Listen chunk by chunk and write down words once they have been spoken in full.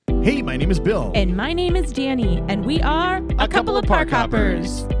Hey, my name is Bill. And my name is Danny, and we are A couple of park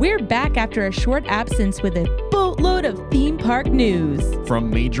hoppers. We're back after a short absence with a boatload of theme park news.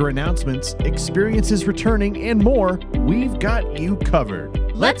 From major announcements, experiences returning, and more, we've got you covered.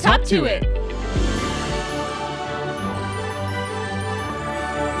 Let's hop to it.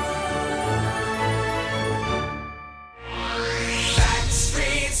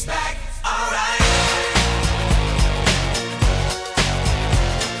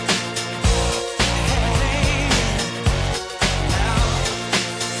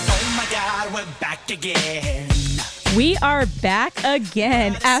 Again. We are back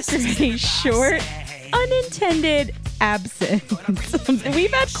again after a short, unintended absence.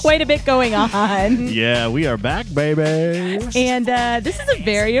 We've had quite a bit going on. Yeah, we are back, baby. And this is a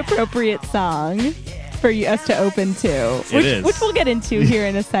very appropriate song for us to open to, which we'll get into here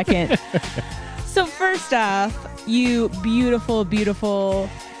in a second. So first off, you beautiful, beautiful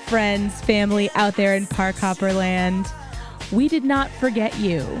friends, family out there in Park Hopper Land, we did not forget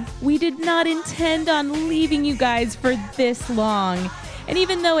you. We did not intend on leaving you guys for this long. And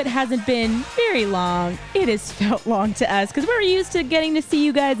even though it hasn't been very long, it has felt long to us because we're used to getting to see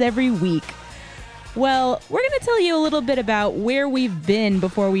you guys every week. Well, we're going to tell you a little bit about where we've been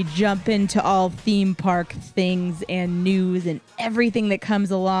before we jump into all theme park things and news and everything that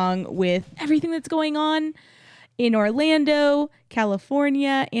comes along with everything that's going on in Orlando,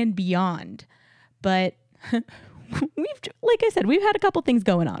 California, and beyond. But like I said, we've had a couple things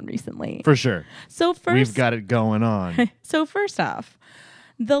going on recently. For sure. So first, we've got it going on. So first off,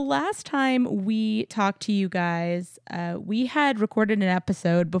 the last time we talked to you guys, we had recorded an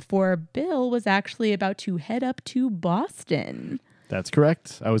episode before Bill was actually about to head up to Boston. That's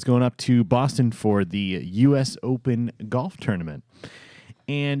correct. I was going up to Boston for the U.S. Open golf tournament.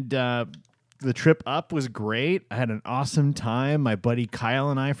 And the trip up was great. I had an awesome time. My buddy Kyle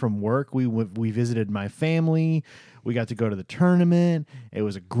and I from work, we visited my family. We got to go to the tournament. It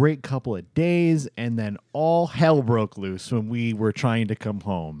was a great couple of days, and then all hell broke loose when we were trying to come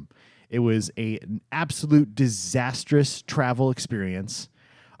home. It was an absolute disastrous travel experience.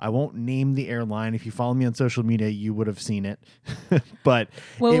 I won't name the airline. If you follow me on social media, you would have seen it. But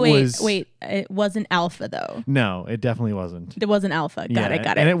it wasn't Alpha, though. No, it definitely wasn't. It wasn't Alpha. Got it.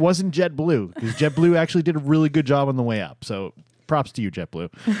 And it wasn't JetBlue, because JetBlue actually did a really good job on the way up. So props to you,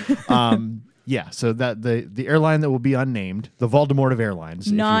 JetBlue. Yeah, so that the airline that will be unnamed, the Voldemort of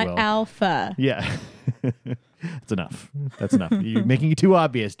airlines, not if you will. Alpha. Yeah. That's enough. You're making it too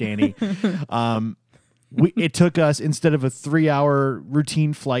obvious, Danny. It took us, instead of a 3-hour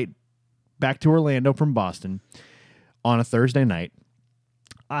routine flight back to Orlando from Boston on a Thursday night,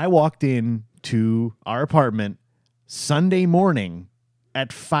 I walked in to our apartment Sunday morning at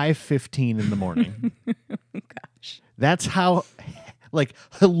 5:15 in the morning. Gosh. That's how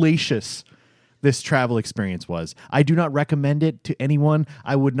hellacious this travel experience was. I do not recommend it to anyone.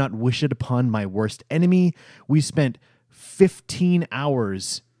 I would not wish it upon my worst enemy. We spent 15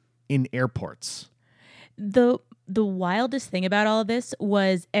 hours in airports. The wildest thing about all of this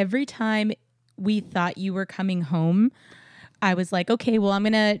was every time we thought you were coming home, I was like, okay, well, I'm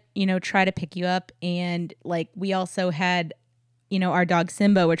going to, try to pick you up. And we also had, our dog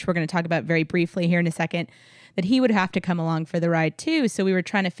Simba, which we're going to talk about very briefly here in a second, that he would have to come along for the ride too. So we were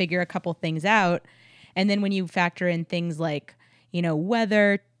trying to figure a couple things out. And then when you factor in things like,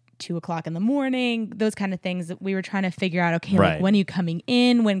 weather, 2:00 in the morning, those kind of things, we were trying to figure out, okay, right. When are you coming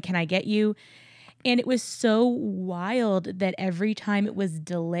in? When can I get you? And it was so wild that every time it was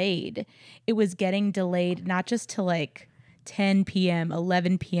delayed, it was getting delayed, not just to 10 p.m.,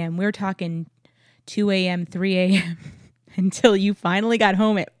 11 p.m. We were talking 2 a.m., 3 a.m. until you finally got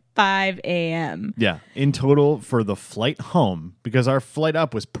home at 5 a.m. Yeah. In total for the flight home, because our flight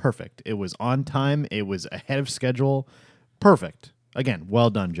up was perfect. It was on time. It was ahead of schedule. Perfect. Again, well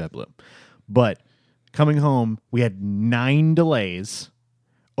done, JetBlue. But coming home, we had 9 delays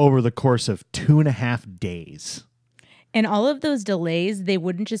over the course of 2.5 days. And all of those delays, they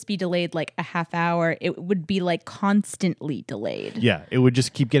wouldn't just be delayed a half hour. It would be constantly delayed. Yeah, it would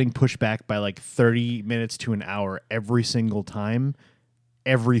just keep getting pushed back by 30 minutes to an hour every single time,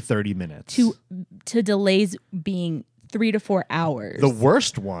 every 30 minutes. To delays being 3 to 4 hours. The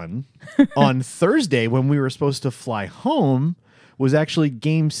worst one on Thursday when we were supposed to fly home was actually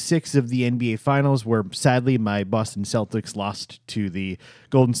Game 6 of the NBA Finals, where sadly my Boston Celtics lost to the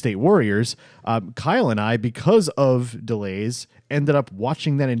Golden State Warriors. Kyle and I, because of delays, ended up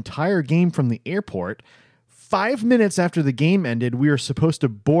watching that entire game from the airport. 5 minutes after the game ended, we were supposed to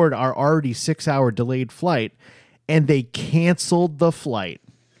board our already 6-hour delayed flight, and they canceled the flight.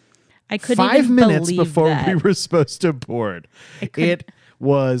 I couldn't 5 even minutes believe before that. we were supposed to board. It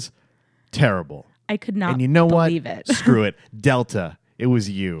was terrible. I could not and you know believe what? it. Screw it. Delta. It was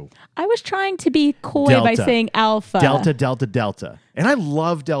you. I was trying to be coy Delta. by saying Alpha. Delta. And I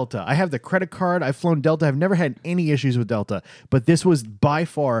love Delta. I have the credit card. I've flown Delta. I've never had any issues with Delta. But this was by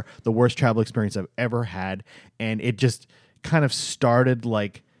far the worst travel experience I've ever had. And it just kind of started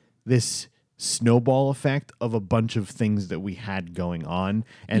like this snowball effect of a bunch of things that we had going on.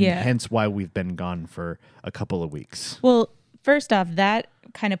 And hence why we've been gone for a couple of weeks. Well, first off, that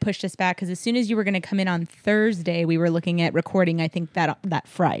kind of pushed us back because as soon as you were going to come in on Thursday, we were looking at recording, I think, that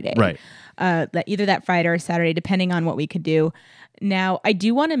Friday. Right. Either that Friday or Saturday, depending on what we could do. Now, I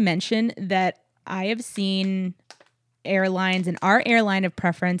do want to mention that I have seen airlines, and our airline of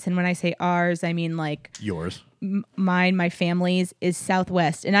preference, and when I say ours, I mean like yours, mine, my family's, is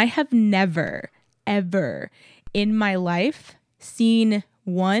Southwest. And I have never, ever in my life seen,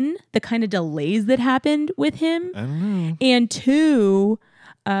 one, the kind of delays that happened with him. I don't know. And two,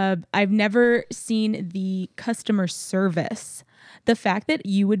 I've never seen the customer service. The fact that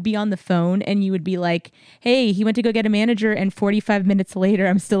you would be on the phone and you would be like, hey, he went to go get a manager, and 45 minutes later,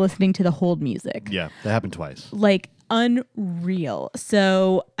 I'm still listening to the hold music. Yeah, that happened twice. Like, unreal.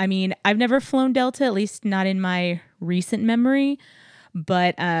 So, I mean, I've never flown Delta, at least not in my recent memory.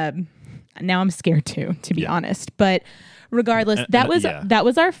 But now I'm scared to be honest. But regardless, that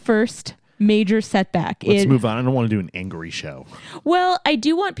was our first major setback. Let's move on. I don't want to do an angry show. Well, I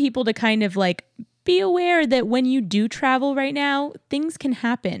do want people to kind of like be aware that when you do travel right now, things can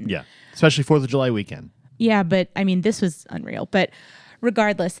happen. Yeah, especially 4th of July weekend. Yeah, but I mean, this was unreal. But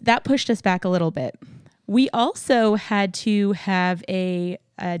regardless, that pushed us back a little bit. We also had to have a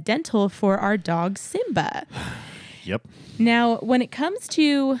dental for our dog, Simba. Yep. Now, when it comes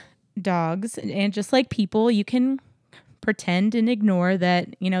to dogs, and just like people, you can pretend and ignore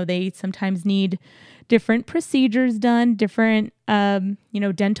that, they sometimes need different procedures done, different,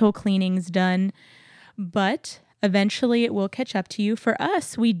 dental cleanings done. But eventually it will catch up to you. For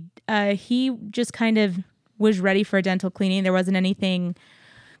us, he just kind of was ready for a dental cleaning. There wasn't anything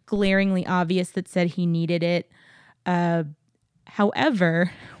glaringly obvious that said he needed it.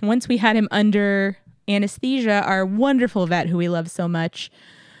 However, once we had him under anesthesia, our wonderful vet, who we love so much,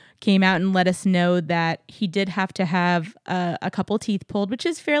 came out and let us know that he did have to have a couple teeth pulled, which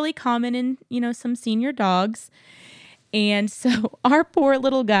is fairly common in, some senior dogs. And so our poor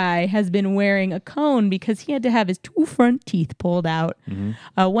little guy has been wearing a cone because he had to have his 2 front teeth pulled out.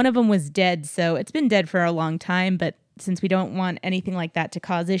 Mm-hmm. One of them was dead, so it's been dead for a long time, but since we don't want anything like that to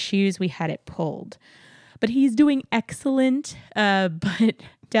cause issues, we had it pulled. But he's doing excellent, but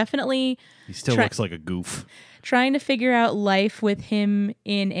definitely... He still looks like a goof. Trying to figure out life with him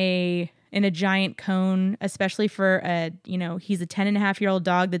in a giant cone, especially for he's a 10.5-year-old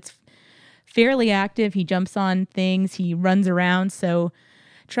dog that's fairly active. He jumps on things, he runs around. So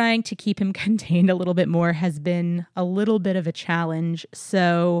trying to keep him contained a little bit more has been a little bit of a challenge.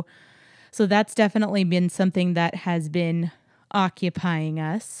 So that's definitely been something that has been occupying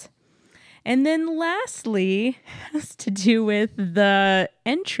us. And then lastly, has to do with the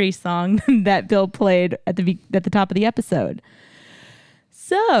entry song that Bill played at the top of the episode.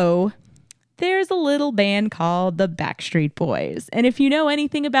 So there's a little band called the Backstreet Boys. And if you know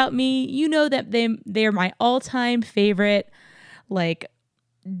anything about me, you know that they're my all-time favorite, like,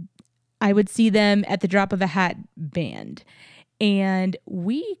 I would see them at the drop of a hat band. And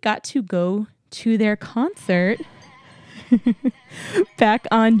we got to go to their concert back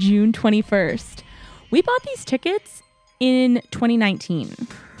on June 21st. We bought these tickets in 2019.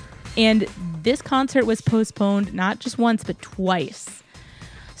 And this concert was postponed not just once, but twice.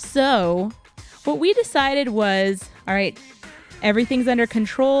 So what we decided was, all right, everything's under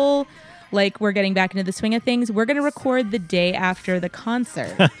control. Like, we're getting back into the swing of things. We're going to record the day after the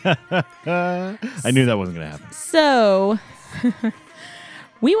concert. I knew that wasn't going to happen. So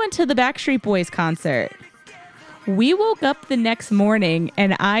we went to the Backstreet Boys concert. We woke up the next morning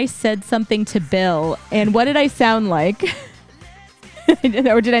and I said something to Bill. And what did I sound like?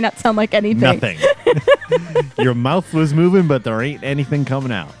 Or did I not sound like anything? Nothing. Your mouth was moving, but there ain't anything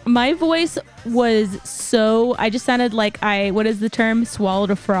coming out. My voice was I just sounded like what is the term?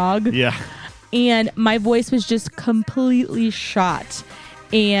 Swallowed a frog. Yeah. And my voice was just completely shot.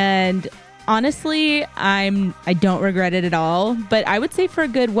 And honestly, I don't regret it at all. But I would say for a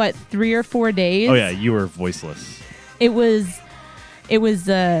good, 3 or 4 days. Oh yeah, you were voiceless. It was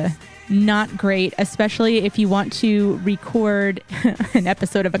not great, especially if you want to record an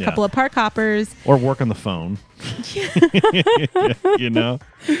episode of a couple of Park Hoppers. Or work on the phone. You know?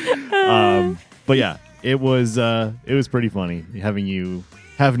 But yeah, it was pretty funny having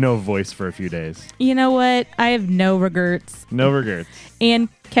have no voice for a few days. You know what? I have no regrets. No regrets. And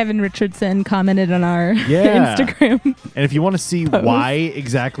Kevin Richardson commented on our Instagram. And if you want to see why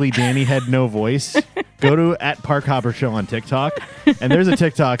exactly Danny had no voice, go to @ParkHopperShow on TikTok. And there's a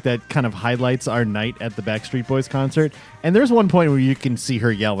TikTok that kind of highlights our night at the Backstreet Boys concert. And there's one point where you can see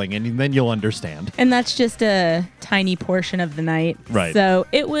her yelling, and then you'll understand. And that's just a tiny portion of the night. Right. So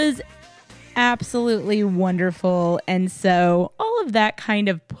it was absolutely wonderful. And so all of that kind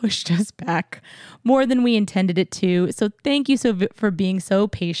of pushed us back more than we intended it to. So thank you for being so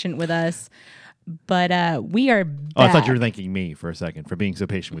patient with us. But we are back. Oh, I thought you were thanking me for a second for being so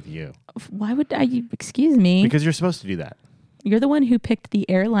patient with you. Why would I? Excuse me. Because you're supposed to do that. You're the one who picked the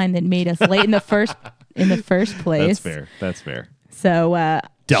airline that made us late in the first place. That's fair. So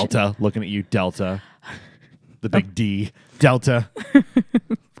Delta, looking at you, Delta. The big D, Delta.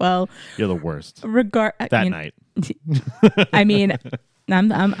 Well, you're the worst. Night. I mean,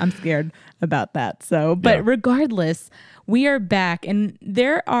 I'm scared about that. So, but regardless, we are back, and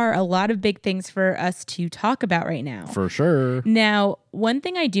there are a lot of big things for us to talk about right now. For sure. Now, one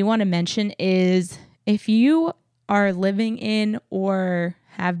thing I do want to mention is if you are living in or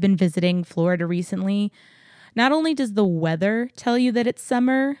have been visiting Florida recently, not only does the weather tell you that it's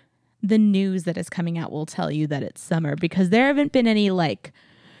summer, the news that is coming out will tell you that it's summer, because there haven't been any like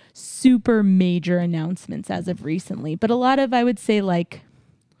super major announcements as of recently, but a lot of, I would say, like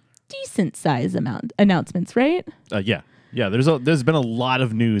decent size announcements, right? Yeah, there's been a lot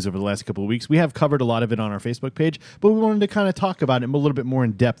of news over the last couple of weeks. We have covered a lot of it on our Facebook page, but we wanted to kind of talk about it a little bit more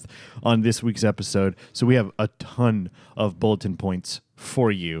in depth on this week's episode. So we have a ton of bulletin points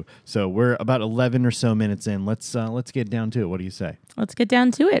for you. So we're about 11 or so minutes in. Let's get down to it. What do you say? Let's get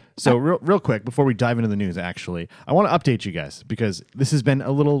down to it. So real quick, before we dive into the news, actually, I want to update you guys because this has been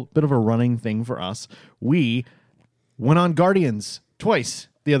a little bit of a running thing for us. We went on Guardians twice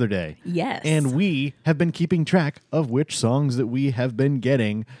the other day. Yes. And we have been keeping track of which songs that we have been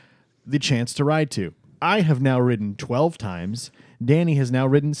getting the chance to ride to. I have now ridden 12 times. Danny has now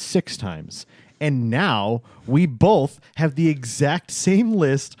ridden 6 times. And now we both have the exact same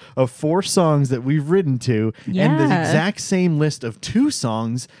list of 4 songs that we've ridden to and the exact same list of 2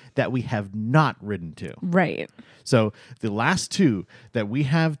 songs that we have not ridden to. Right. So the last 2 that we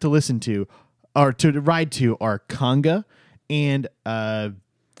have to listen to or to ride to are Conga and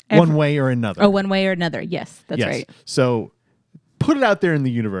One Way or Another. Oh, One Way or Another. Yes, that's right. So put it out there in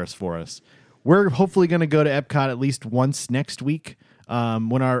the universe for us. We're hopefully going to go to Epcot at least once next week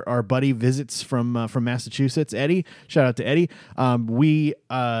when our buddy visits from Massachusetts, Eddie. Shout out to Eddie. We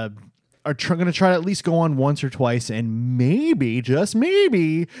are going to try to at least go on once or twice, and maybe, just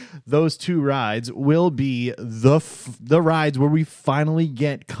maybe, those 2 rides will be the rides where we finally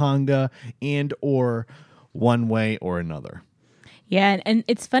get Conga and or One Way or Another. Yeah, and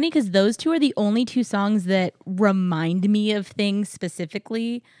it's funny because those 2 are the only 2 songs that remind me of things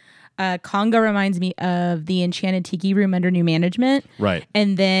specifically. Conga reminds me of the Enchanted Tiki Room under new management. Right.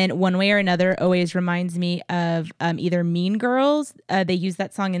 And then One Way or Another always reminds me of either Mean Girls. They use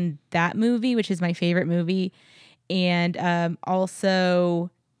that song in that movie, which is my favorite movie. And it also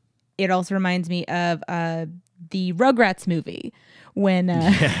reminds me of the Rugrats movie. When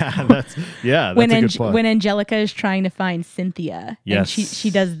that's a good point. When Angelica is trying to find Cynthia, yes, and she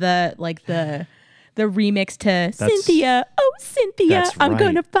does the remix to Cynthia. Oh, Cynthia, I'm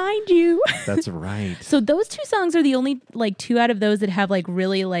gonna find you. That's right. So those 2 songs are the only 2 out of those that have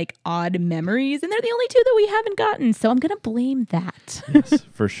really odd memories, and they're the only 2 that we haven't gotten. So I'm gonna blame that. Yes,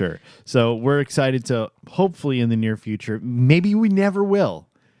 for sure. So we're excited to hopefully in the near future, maybe we never will,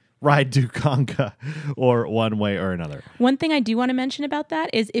 ride to Conga or One Way or Another. One thing I do want to mention about that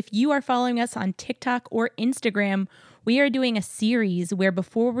is if you are following us on TikTok or Instagram, we are doing a series where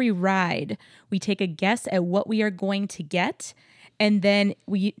before we ride, we take a guess at what we are going to get, and then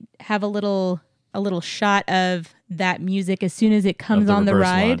we have a little shot of that music as soon as it comes on the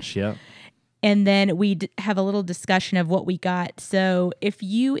ride. Launch, yeah. And then we have a little discussion of what we got. So if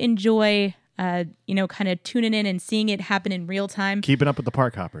you enjoy kind of tuning in and seeing it happen in real time. Keeping up with the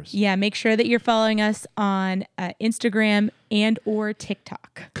park hoppers. Yeah, make sure that you're following us on Instagram and or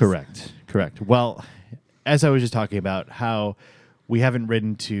TikTok. Correct. Well, as I was just talking about how we haven't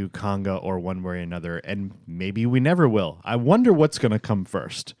ridden to Conga or One Way or Another, and maybe we never will. I wonder what's going to come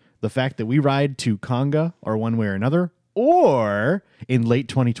first. The fact that we ride to Conga or One Way or Another, or in late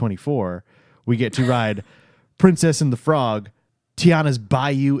 2024, we get to ride Princess and the Frog, Tiana's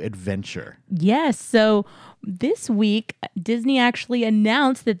Bayou Adventure. Yes. So this week, Disney actually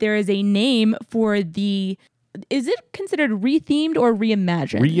announced that there is a name for the... Is it considered rethemed or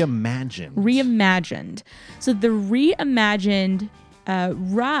reimagined? Reimagined. Reimagined. So the reimagined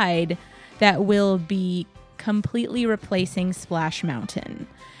ride that will be completely replacing Splash Mountain.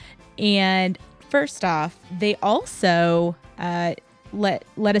 And first off, they also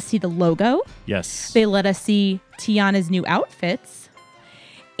let us see the logo. Yes. They let us see Tiana's new outfits.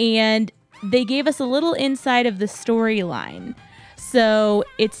 And they gave us a little insight of the storyline. So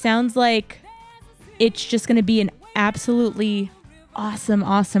it sounds like it's just going to be an absolutely awesome,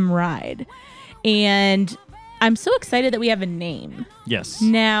 awesome ride. And I'm so excited that we have a name. Yes.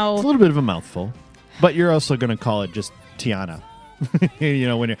 Now, it's a little bit of a mouthful, but you're also going to call it just Tiana. You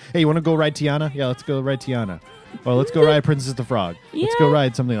know, when you're, hey, you want to go ride Tiana? Yeah, let's go ride Tiana. Or let's go ride Princess the Frog. Let's go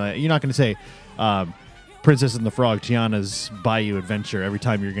ride something like that. You're not going to say Princess and the Frog, Tiana's Bayou Adventure every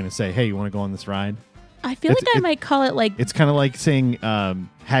time you're going to say, hey, you want to go on this ride? I feel like I might call it like... It's kind of like saying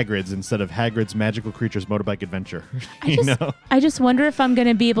Hagrid's instead of Hagrid's Magical Creatures Motorbike Adventure. I just wonder if I'm going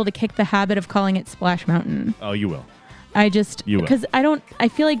to be able to kick the habit of calling it Splash Mountain. Oh, you will. You will. Because I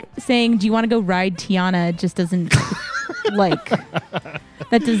feel like saying, do you want to go ride Tiana just doesn't like...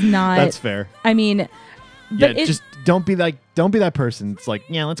 That does not... That's fair. I mean... But just don't be that person. It's like,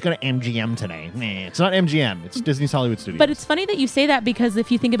 yeah, let's go to MGM today. Nah, it's not MGM. It's Disney's Hollywood Studios. But it's funny that you say that because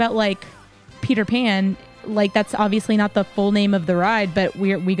if you think about like Peter Pan, like that's obviously not the full name of the ride, but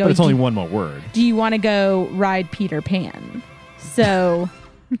we go. But it's only one more word. Do you want to go ride Peter Pan? So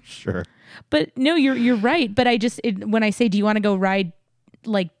sure. But no, you're right. But when I say, do you want to go ride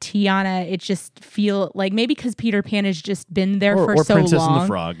like Tiana, it just feel like maybe because Peter Pan has just been there for so long. Or Princess and the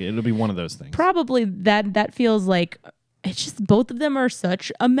Frog. It'll be one of those things. Probably that feels like it's just both of them are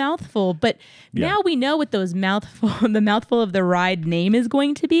such a mouthful. But now we know what the mouthful of the ride name is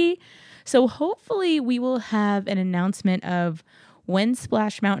going to be. So hopefully we will have an announcement of when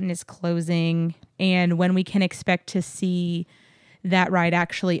Splash Mountain is closing and when we can expect to see that ride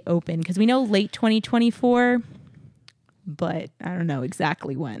actually open. Because we know late 2024. But I don't know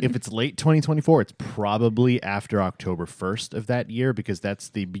exactly when. If it's late 2024, it's probably after October 1st of that year because that's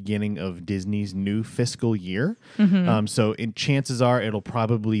the beginning of Disney's new fiscal year. Mm-hmm. So chances are it'll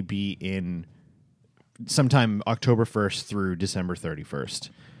probably be in sometime October 1st through December 31st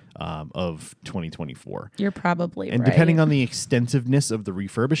of 2024. You're probably right. And depending on the extensiveness of the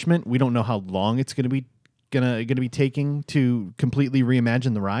refurbishment, we don't know how long it's going to be taking to completely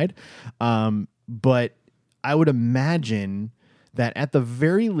reimagine the ride. But I would imagine that at the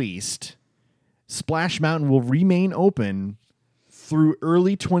very least, Splash Mountain will remain open through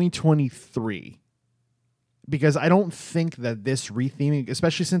early 2023. Because I don't think that this retheming,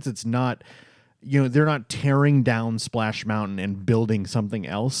 especially since it's not, they're not tearing down Splash Mountain and building something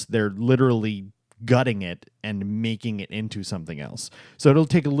else. They're literally gutting it and making it into something else. So it'll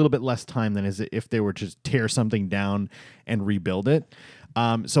take a little bit less time than if they were to just tear something down and rebuild it.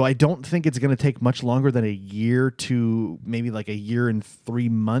 So I don't think it's going to take much longer than a year to maybe like a year and 3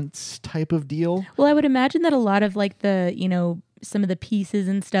 months type of deal. Well, I would imagine that a lot of like the, some of the pieces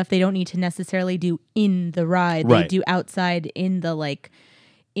and stuff, they don't need to necessarily do in the ride. Right. They do outside in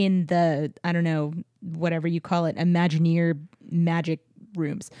the, I don't know, whatever you call it, Imagineer magic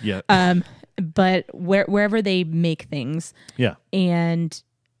rooms. Yeah. But wherever they make things. Yeah. And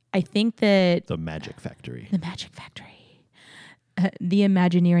I think that... The Magic Factory. The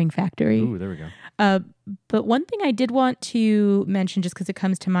Imagineering Factory. Ooh, there we go. But one thing I did want to mention, just because it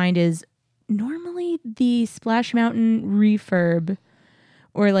comes to mind, is normally the Splash Mountain refurb,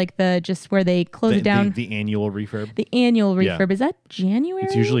 or like just where they close it down. The annual refurb? The annual refurb. Is that January?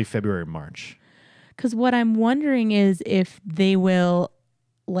 It's usually February, March. Because what I'm wondering is if they will,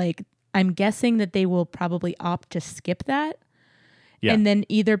 I'm guessing that they will probably opt to skip that. Yeah. And then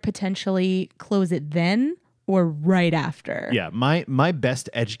either potentially close it then or right after. Yeah, my best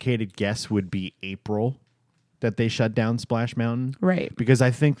educated guess would be April that they shut down Splash Mountain. Right. Because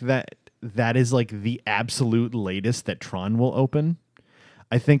I think that is like the absolute latest that Tron will open.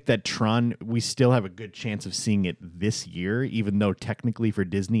 I think that Tron, we still have a good chance of seeing it this year, even though technically for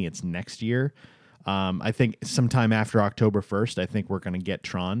Disney it's next year. I think sometime after October 1st, I think we're going to get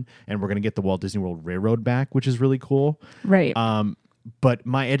Tron, and we're going to get the Walt Disney World Railroad back, which is really cool. Right. But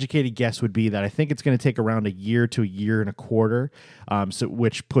my educated guess would be that I think it's going to take around a year to a year and a quarter,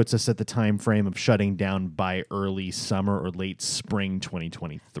 which puts us at the time frame of shutting down by early summer or late spring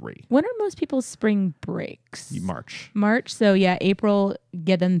 2023. When are most people's spring breaks? March. So yeah, April,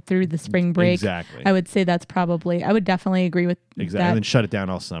 get them through the spring break. Exactly. I would say I would definitely agree with that. And then shut it down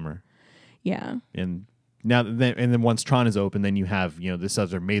all summer. Yeah. And then once Tron is open, then you have this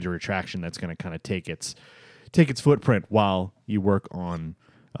other major attraction that's going to kind of take its footprint while you work on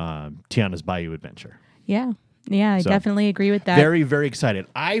Tiana's Bayou Adventure. Yeah. Yeah, I definitely agree with that. Very, very excited.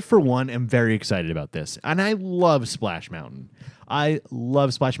 I, for one, am very excited about this. And I love Splash Mountain. I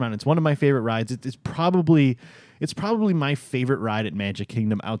love Splash Mountain. It's one of my favorite rides. It's probably my favorite ride at Magic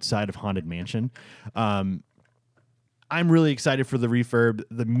Kingdom outside of Haunted Mansion. I'm really excited for the refurb.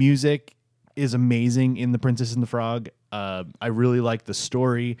 The music is amazing in The Princess and the Frog. I really like the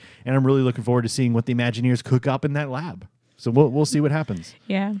story, and I'm really looking forward to seeing what the Imagineers cook up in that lab. So we'll see what happens.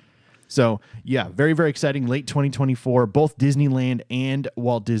 Yeah. So, yeah, very, very exciting. Late 2024, both Disneyland and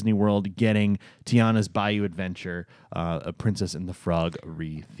Walt Disney World getting Tiana's Bayou Adventure, a Princess and the Frog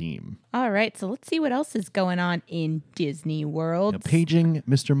retheme. All right, so let's see what else is going on in Disney World. Now, paging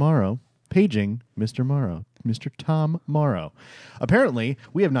Mr. Morrow, Mr. Tom Morrow. Apparently,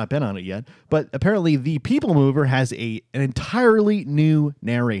 we have not been on it yet, but apparently the People Mover has an entirely new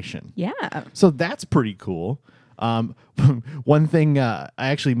narration. Yeah. So that's pretty cool. One thing, I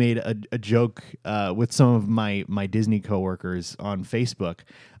actually made a joke with some of my Disney coworkers on Facebook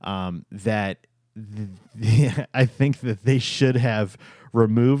that I think that they should have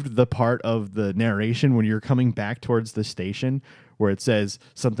removed the part of the narration when you're coming back towards the station where it says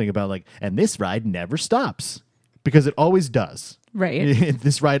something about like, and this ride never stops, because it always does. Right.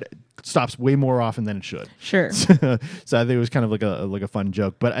 This ride stops way more often than it should. Sure. So I think it was kind of like a fun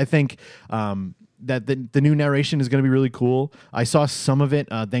joke, but I think that the new narration is going to be really cool. I saw some of it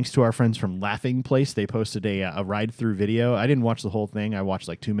thanks to our friends from Laughing Place. They posted a ride-through video. I didn't watch the whole thing. I watched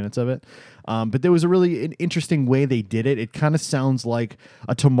like 2 minutes of it. But there was a really interesting way they did it. It kind of sounds like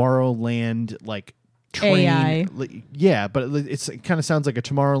a Tomorrowland like train. AI. Yeah, but it kind of sounds like a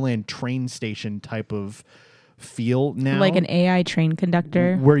Tomorrowland train station type of feel now. Like an AI train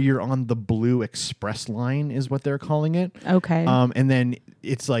conductor. Where you're on the Blue Express line is what they're calling it. Okay. And then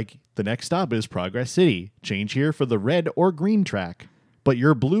it's like, the next stop is Progress City. Change here for the red or green track. But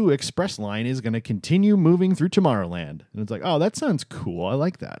your Blue Express line is going to continue moving through Tomorrowland. And it's like, oh, that sounds cool. I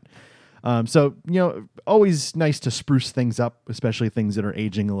like that. So, always nice to spruce things up, especially things that are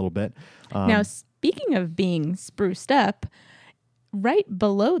aging a little bit. Now, speaking of being spruced up, right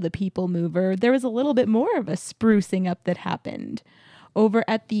below the People Mover, there was a little bit more of a sprucing up that happened over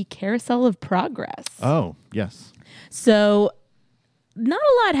at the Carousel of Progress. Oh, yes. So not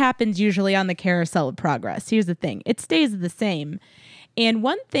a lot happens usually on the Carousel of Progress. Here's the thing. It stays the same. And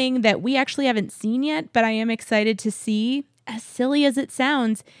one thing that we actually haven't seen yet, but I am excited to see, as silly as it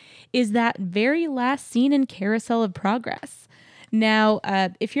sounds, is that very last scene in Carousel of Progress. Now,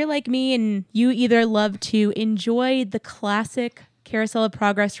 if you're like me and you either love to enjoy the classic Carousel of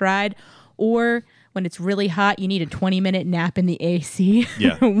Progress ride, or when it's really hot, you need a 20-minute nap in the AC.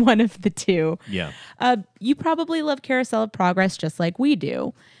 Yeah. One of the two. Yeah. You probably love Carousel of Progress just like we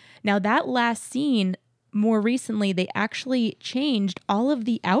do. Now, that last scene, more recently, they actually changed all of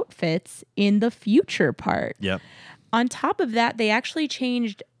the outfits in the future part. Yep. On top of that, they actually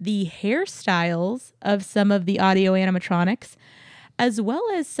changed the hairstyles of some of the audio animatronics, as well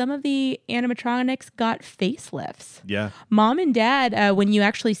as some of the animatronics got facelifts. Yeah. Mom and Dad, when you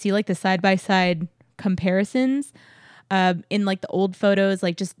actually see like the side-by-side comparisons in like the old photos,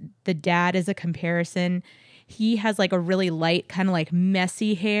 like just the dad as a comparison, he has like a really light kind of like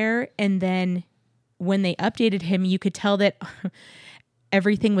messy hair. And then when they updated him, you could tell that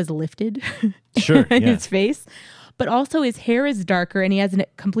everything was lifted Sure, in yeah. his face. But also his hair is darker and he has a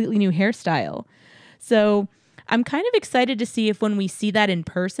completely new hairstyle. So I'm kind of excited to see if when we see that in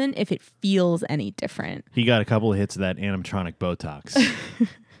person, if it feels any different. He got a couple of hits of that animatronic Botox.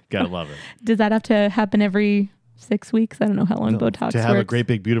 Gotta love it. Does that have to happen every 6 weeks? I don't know how long Botox works. To have a great,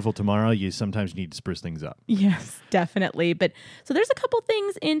 big, beautiful tomorrow, you sometimes need to spruce things up. Yes, definitely. But so there's a couple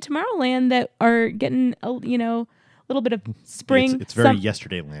things in Tomorrowland that are getting, a little bit of spring. It's very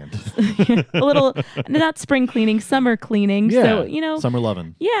yesterday land. A little, not spring cleaning, summer cleaning. Yeah, So, summer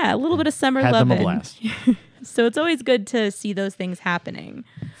loving. Yeah, a little bit of summer Had loving. them a blast. So it's always good to see those things happening.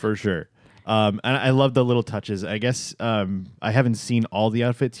 For sure. And I love the little touches. I guess I haven't seen all the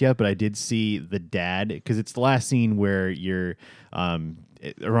outfits yet, but I did see the dad, because it's the last scene where you're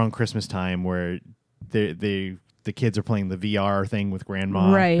around Christmas time where the kids are playing the VR thing with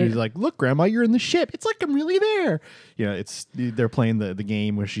Grandma. Right. He's like, "Look, Grandma, you're in the ship. It's like I'm really there." They're playing the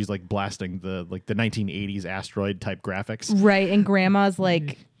game where she's like blasting the 1980s asteroid type graphics. Right, and Grandma's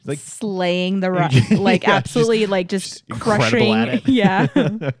like slaying the like Yeah, absolutely like just incredible crushing at it. Yeah.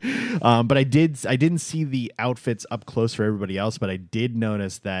 But I didn't see the outfits up close for everybody else, but I did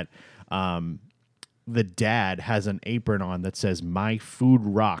notice that the dad has an apron on that says "My food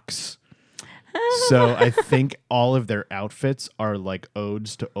rocks." So I think all of their outfits are like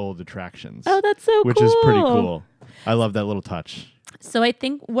odes to old attractions. Oh, that's so which cool. Is pretty cool. I love that little touch. So I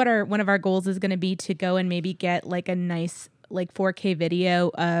think one of our goals is going to be to go and maybe get like a nice like 4K video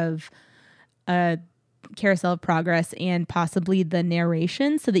of a Carousel of Progress and possibly the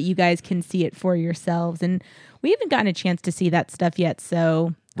narration so that you guys can see it for yourselves. And we haven't gotten a chance to see that stuff yet,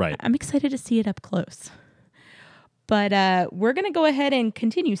 so I'm excited to see it up close. But we're going to go ahead and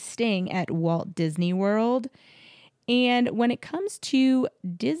continue staying at Walt Disney World. And when it comes to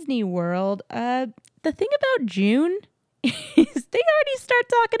Disney World, the thing about June is they already start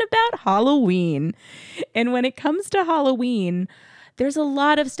talking about Halloween. And when it comes to Halloween, there's a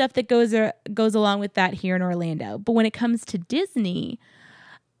lot of stuff that goes along with that here in Orlando. But when it comes to Disney,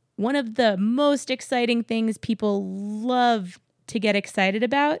 one of the most exciting things people love to get excited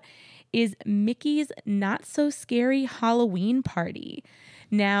about is Mickey's Not So Scary Halloween Party.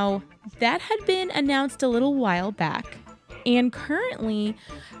 Now, that had been announced a little while back. And currently,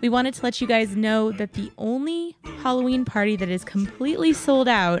 we wanted to let you guys know that the only Halloween party that is completely sold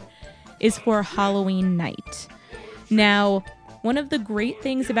out is for Halloween night. Now, one of the great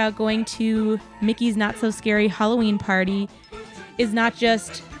things about going to Mickey's Not So Scary Halloween Party is not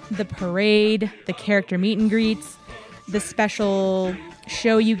just the parade, the character meet and greets, the special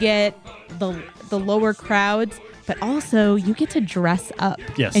show you get, the lower crowds, but also you get to dress up.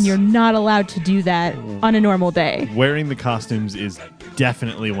 Yes. And you're not allowed to do that on a normal day. Wearing the costumes is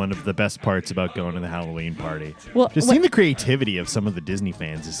definitely one of the best parts about going to the Halloween party. Well, just seeing the creativity of some of the Disney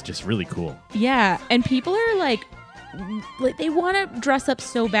fans is just really cool. Yeah, and people are like they want to dress up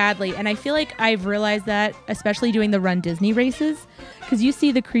so badly, and I feel like I've realized that, especially doing the Run Disney races, because you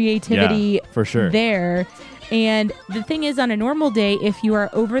see the creativity for sure there. And the thing is, on a normal day, if you are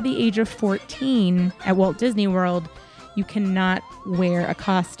over the age of 14 at Walt Disney World, you cannot wear a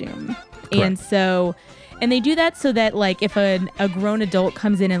costume. Correct. And they do that so that, like, if a grown adult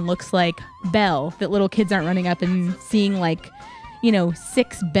comes in and looks like Belle, that little kids aren't running up and seeing, like,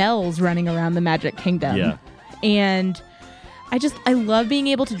 6 Belles running around the Magic Kingdom. Yeah. And I love being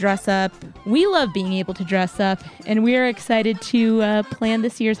able to dress up. We love being able to dress up, and we're excited to plan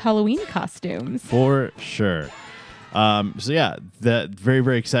this year's Halloween costumes. For sure. That very,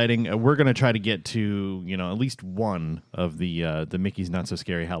 very exciting. We're going to try to get to, at least one of the Mickey's Not So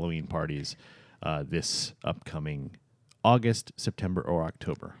Scary Halloween parties this upcoming August, September, or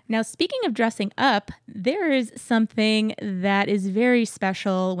October. Now, speaking of dressing up, there is something that is very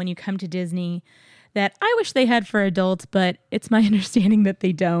special when you come to Disney that I wish they had for adults, but it's my understanding that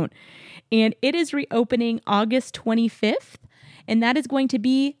they don't. And it is reopening August 25th, and that is going to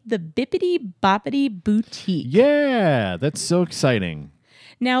be the Bippity Boppity Boutique. Yeah, that's so exciting.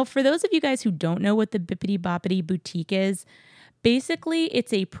 Now, for those of you guys who don't know what the Bippity Boppity Boutique is, basically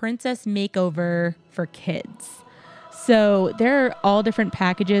it's a princess makeover for kids. So there are all different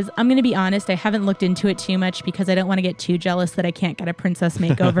packages. I'm going to be honest, I haven't looked into it too much because I don't want to get too jealous that I can't get a princess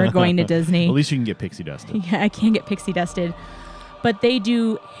makeover going to Disney. At least you can get pixie dusted. Yeah, I can't get pixie dusted. But they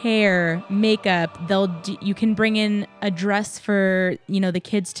do hair, makeup. You can bring in a dress for, the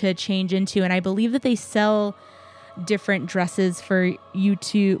kids to change into. And I believe that they sell different dresses for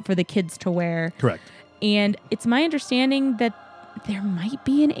the kids to wear. Correct. And it's my understanding that there might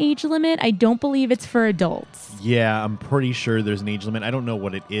be an age limit. I don't believe it's for adults. Yeah, I'm pretty sure there's an age limit. I don't know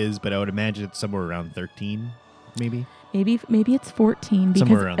what it is, but I would imagine it's somewhere around 13, maybe. Maybe it's 14. Because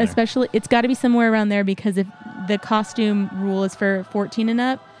somewhere around there. Especially, it's got to be somewhere around there because if the costume rule is for 14 and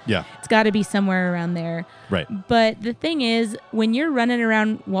up, yeah, it's got to be somewhere around there. Right. But the thing is, when you're running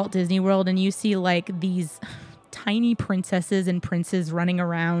around Walt Disney World and you see like these tiny princesses and princes running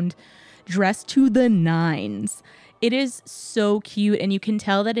around dressed to the nines, it is so cute, and you can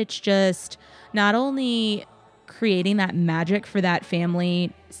tell that it's just not only creating that magic for that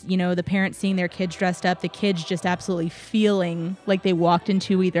family, the parents seeing their kids dressed up, the kids just absolutely feeling like they walked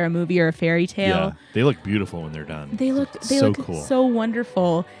into either a movie or a fairy tale. Yeah, they look beautiful when they're done. They look cool. So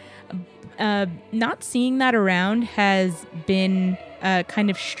wonderful. Not seeing that around has been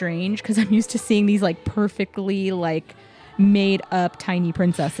kind of strange because I'm used to seeing these like perfectly like made up tiny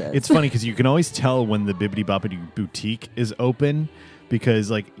princesses. It's funny because you can always tell when the Bibbidi Boppidi Boutique is open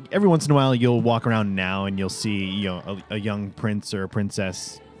because like every once in a while you'll walk around now and you'll see a young prince or a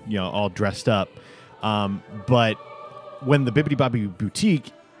princess all dressed up, but when the Bibbidi Boppidi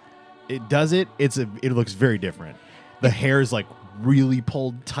Boutique it looks very different. The hair is like really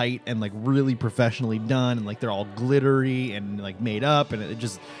pulled tight and like really professionally done, and like they're all glittery and like made up, and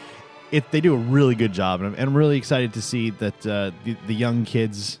they do a really good job, and I'm really excited to see that the young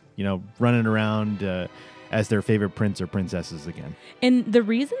kids, running around as their favorite prince or princesses again. And the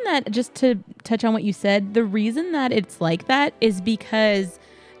reason that, just to touch on what you said, the reason that it's like that is because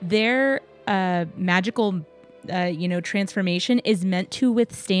their magical transformation is meant to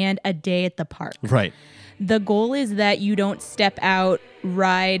withstand a day at the park. Right. The goal is that you don't step out,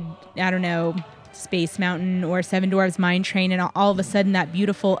 ride, I don't know, Space Mountain or Seven Dwarfs Mine Train, and all of a sudden that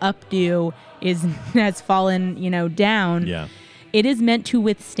beautiful updo has fallen, down. Yeah. It is meant to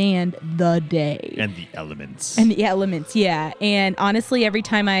withstand the day. And the elements. Yeah. And honestly, every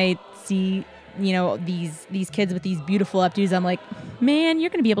time I see, these kids with these beautiful updos, I'm like, man, you're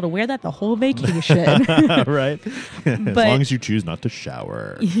going to be able to wear that the whole vacation. Right. As long as you choose not to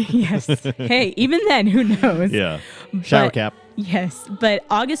shower. Yes. Hey, even then, who knows? Yeah. Shower cap. Yes. But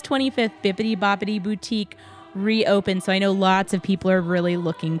August 25th, Bippity Boppity Boutique reopened. So I know lots of people are really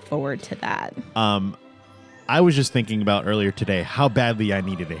looking forward to that. I was just thinking about earlier today how badly I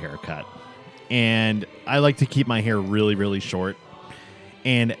needed a haircut. And I like to keep my hair really, really short.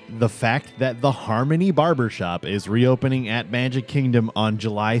 And the fact that the Harmony Barbershop is reopening at Magic Kingdom on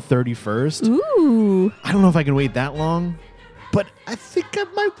July 31st. Ooh. I don't know if I can wait that long, but I think I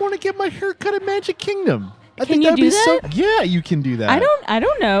might want to get my hair cut at Magic Kingdom. Can you do that? Yeah, you can do that. I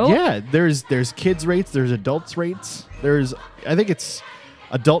don't know. Yeah, there's kids rates, there's adults rates. I think it's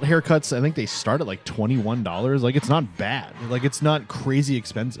adult haircuts, I think they start at like $21. Like, it's not bad. Like, it's not crazy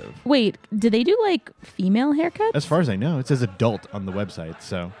expensive. Wait, do they do like female haircuts? As far as I know, it says adult on the website.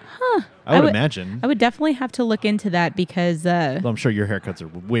 So I would imagine. I would definitely have to look into that because... well, I'm sure your haircuts are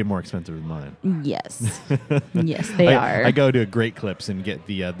way more expensive than mine. Yes. Yes, they are. I go to Great Clips and get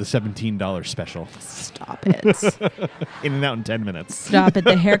the $17 special. Stop it. In and out in 10 minutes. Stop it.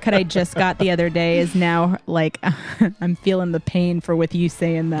 The haircut I just got the other day is now like, I'm feeling the pain for with you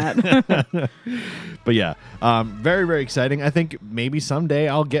saying that. But yeah, very, very exciting. I think maybe someday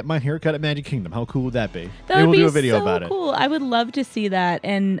I'll get my haircut at Magic Kingdom. How cool would that be? Maybe we'll do a video about it. Cool. I would love to see that.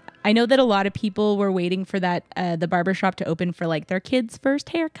 And I know that a lot of people were waiting for that the barbershop to open for like their kids' first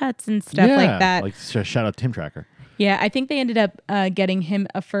haircuts and stuff like that. Like shout out Tim Tracker. Yeah, I think they ended up getting him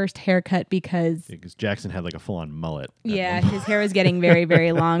a first haircut because Jackson had like a full-on mullet. Yeah, his hair was getting very,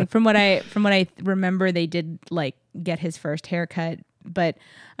 very long. From what I remember, they did like get his first haircut. But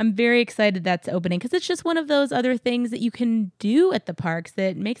I'm very excited that's opening because it's just one of those other things that you can do at the parks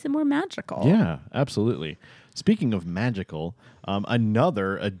that makes it more magical. Yeah, absolutely. Speaking of magical,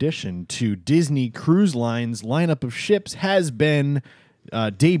 another addition to Disney Cruise Line's lineup of ships has been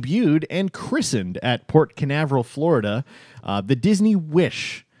debuted and christened at Port Canaveral, Florida. The Disney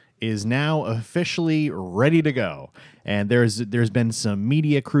Wish is now officially ready to go. And there's been some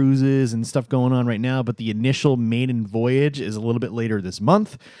media cruises and stuff going on right now, but the initial maiden voyage is a little bit later this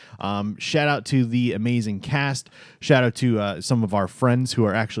month. Shout out to the amazing cast. Shout out to some of our friends who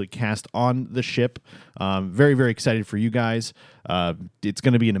are actually cast on the ship. Very, very excited for you guys. It's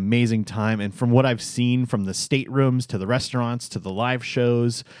going to be an amazing time. And from what I've seen, from the staterooms to the restaurants to the live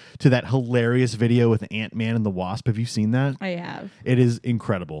shows to that hilarious video with Ant-Man and the Wasp. Have you seen that? I have. It is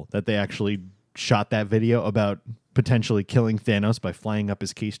incredible that they actually shot that video about potentially killing Thanos by flying up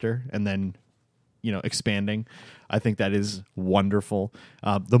his keister and then, expanding. I think that is wonderful.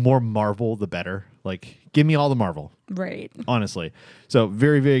 The more Marvel, the better. Like, give me all the Marvel. Right. Honestly. So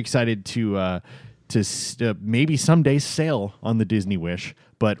very, very excited to maybe someday sail on the Disney Wish.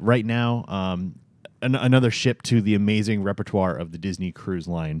 But right now, another ship to the amazing repertoire of the Disney Cruise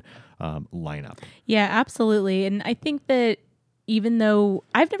Line lineup. Yeah, absolutely. And I think that even though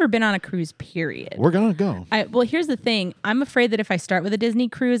I've never been on a cruise, period. We're going to go. Well, here's the thing. I'm afraid that if I start with a Disney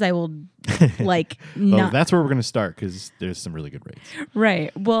cruise, I will not. Well, that's where we're going to start because there's some really good rates.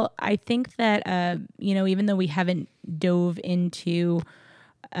 Right. Well, I think that, even though we haven't dove into,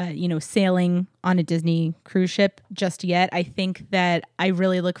 sailing on a Disney cruise ship just yet, I think that I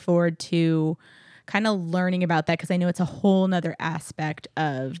really look forward to kind of learning about that because I know it's a whole nother aspect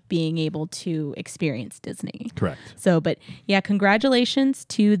of being able to experience Disney. Correct. So, but yeah, congratulations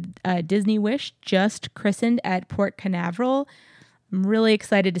to Disney Wish, just christened at Port Canaveral. I'm really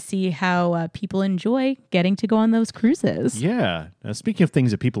excited to see how people enjoy getting to go on those cruises. Yeah. Now, speaking of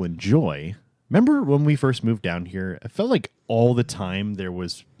things that people enjoy, remember when we first moved down here, I felt like all the time there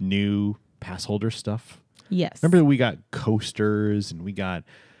was new pass holder stuff. Yes. Remember we got coasters and we got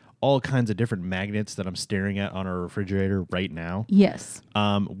all kinds of different magnets that I'm staring at on our refrigerator right now. Yes.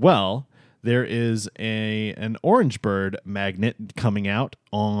 Well, there is an Orange Bird magnet coming out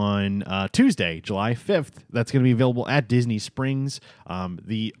on Tuesday, July 5th. That's going to be available at Disney Springs.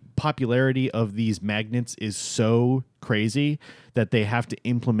 The popularity of these magnets is so crazy that they have to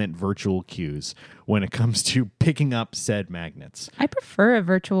implement virtual queues when it comes to picking up said magnets. I prefer a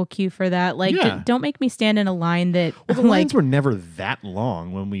virtual queue for that. Like, don't make me stand in a line that... Well, the lines were never that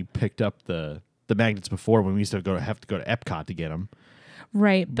long when we picked up the magnets before, when we used to have to go to Epcot to get them.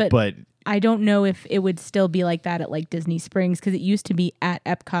 Right, but I don't know if it would still be like that at like Disney Springs, because it used to be at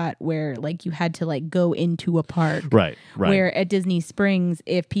Epcot where like you had to like go into a park. Right. Where at Disney Springs,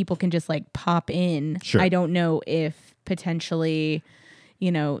 if people can just like pop in, sure. I don't know if potentially,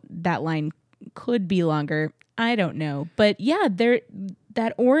 that line could be longer. I don't know. But yeah,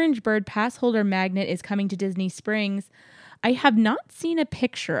 that Orange Bird pass holder magnet is coming to Disney Springs. I have not seen a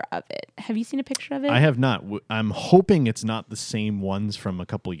picture of it. Have you seen a picture of it? I have not. I'm hoping it's not the same ones from a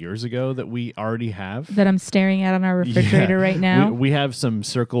couple years ago that we already have. That I'm staring at on our refrigerator right now. We have some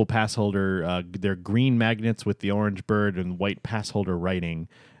circle pass holder. They're green magnets with the orange bird and white pass holder writing.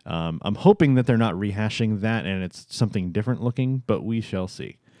 I'm hoping that they're not rehashing that and it's something different looking, but we shall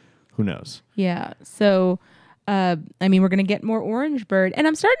see. Who knows? Yeah. So, we're going to get more Orange Bird. And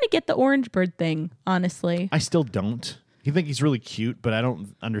I'm starting to get the Orange Bird thing, honestly. I still don't. You think he's really cute, but I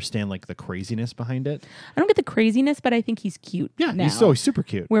don't understand like the craziness behind it. I don't get the craziness, but I think he's cute. Yeah, now. he's so super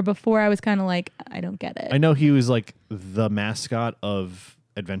cute. Where before I was kind of like, I don't get it. I know he was like the mascot of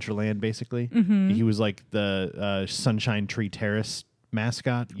Adventureland, basically. Mm-hmm. He was like the Sunshine Tree Terrace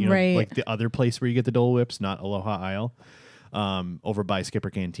mascot, right. Like the other place where you get the Dole Whips, not Aloha Isle, over by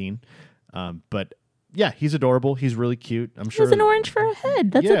Skipper Canteen. But yeah, he's adorable. He's really cute. I'm sure. He has an orange for a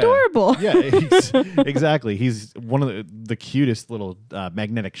head. That's adorable. Yeah, exactly. He's one of the cutest little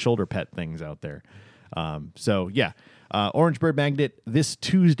magnetic shoulder pet things out there. Orange Bird Magnet this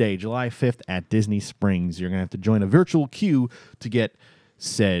Tuesday, July 5th at Disney Springs. You're going to have to join a virtual queue to get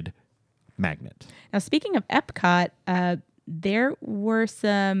said magnet. Now, speaking of Epcot, there were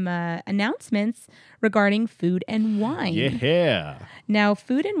some announcements regarding Food and Wine. Yeah. Now,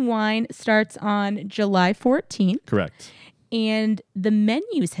 Food and Wine starts on July 14th. Correct. And the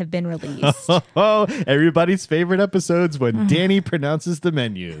menus have been released. Oh, everybody's favorite episodes when Danny pronounces the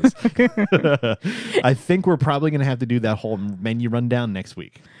menus. I think we're probably going to have to do that whole menu rundown next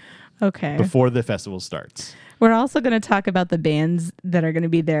week. Okay. Before the festival starts. We're also going to talk about the bands that are going to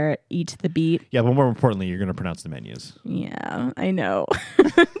be there at Eat the Beat. Yeah, but more importantly, you're going to pronounce the menus. Yeah, I know.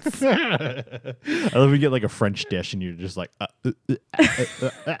 I love when you get like a French dish and you're just like,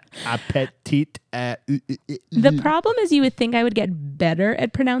 appetit. The problem is you would think I would get better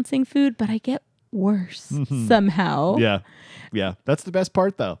at pronouncing food, but I get worse somehow. Yeah. That's the best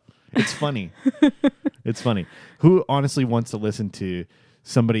part, though. It's funny. It's funny. Who honestly wants to listen to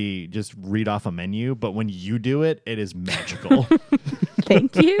somebody just read off a menu, but when you do it, it is magical.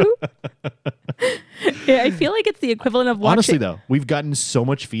 Thank you. Yeah, I feel like it's the equivalent of watching. Honestly, though, we've gotten so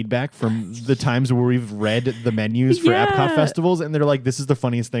much feedback from the times where we've read the menus for Epcot festivals, and they're like, this is the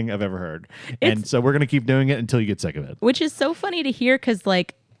funniest thing I've ever heard. And so we're going to keep doing it until you get sick of it. Which is so funny to hear because,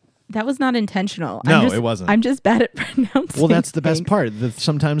 like, that was not intentional. No, it wasn't. I'm just bad at pronouncing. Well, that's the best part.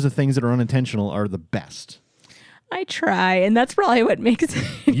 Sometimes the things that are unintentional are the best. I try, and that's probably what makes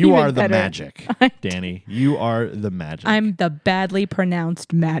it You are the better. magic, Danny. You are the magic. I'm the badly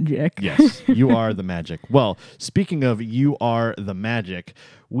pronounced magic. Yes, you are the magic. Well, speaking of you are the magic,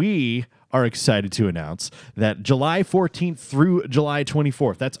 we are excited to announce that July 14th through July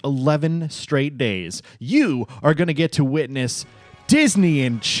 24th, that's 11 straight days, you are going to get to witness Disney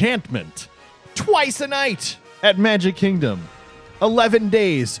Enchantment twice a night at Magic Kingdom. 11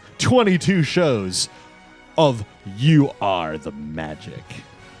 days, 22 shows of You Are the Magic.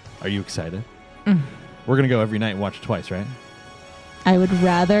 Are you excited? We're going to go every night and watch it twice, right? I would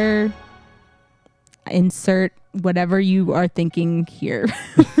rather insert whatever you are thinking here.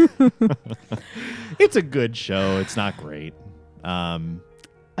 It's a good show. It's not great.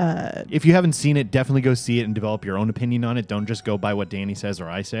 If you haven't seen it, definitely go see it and develop your own opinion on it. Don't just go by what Danny says or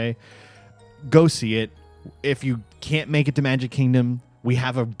I say. Go see it. If you can't make it to Magic Kingdom, we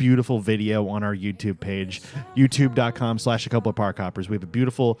have a beautiful video on our YouTube page, youtube.com/a-couple-of-park-hoppers. We have a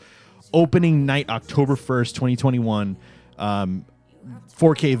beautiful opening night, October 1st, 2021,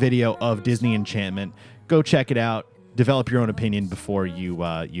 4K video of Disney Enchantment. Go check it out. Develop your own opinion before you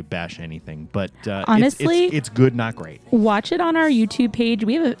bash anything. But honestly, it's good, not great. Watch it on our YouTube page.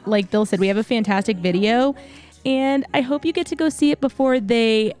 We have, like Bill said, we have a fantastic video. And I hope you get to go see it before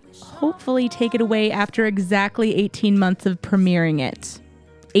they hopefully take it away after exactly 18 months of premiering it.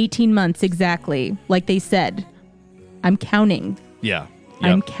 18 months exactly, like they said. I'm counting. Yeah.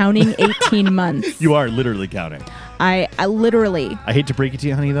 I'm counting 18 months. You are literally counting. I literally. I hate to break it to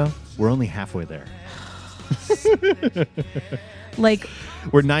you, honey, though. We're only halfway there. Like,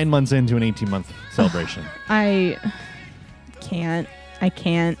 we're 9 months into an 18-month celebration. I can't.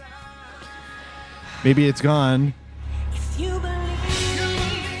 Maybe it's gone.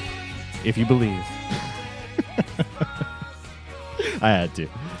 If you believe. I had to.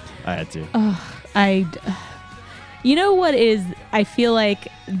 You know what is I feel like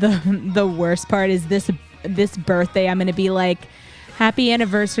the worst part is this birthday. I'm going to be like, happy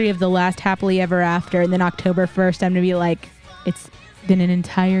anniversary of the last happily ever after. And then October 1st, I'm going to be like, it's been an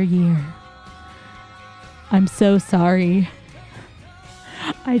entire year. I'm so sorry.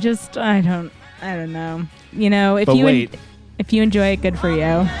 I don't know. You know, if you enjoy it, good for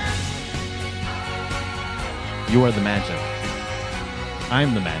you. You are the magic.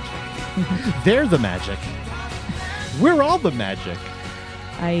 I'm the magic. They're the magic. We're all the magic.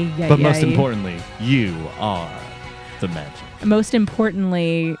 But most importantly, you are the magic. Most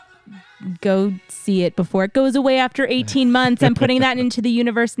importantly, go see it before it goes away after 18 months. I'm putting that into the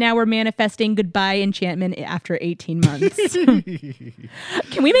universe now. We're manifesting goodbye enchantment after 18 months.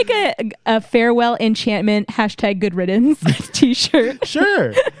 Can we make a farewell enchantment #good riddance t-shirt?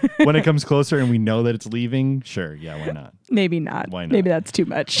 Sure. When it comes closer and we know that it's leaving, sure. Yeah, why not? Maybe not. Why not? Maybe that's too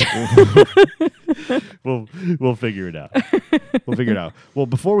much. We'll figure it out. We'll figure it out. Well,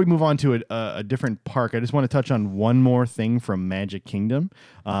 before we move on to a different park, I just want to touch on one more thing from Magic Kingdom.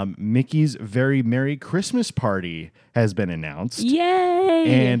 Mickey's Very Merry Christmas Party has been announced. Yay!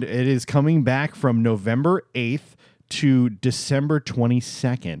 And it is coming back from November 8th to December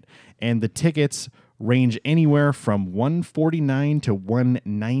 22nd. And the tickets range anywhere from $149 to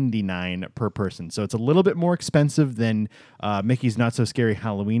 $199 per person. So it's a little bit more expensive than Mickey's Not So Scary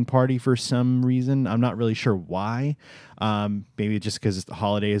Halloween Party for some reason. I'm not really sure why. Maybe just because the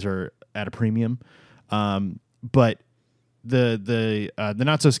holidays are at a premium. But the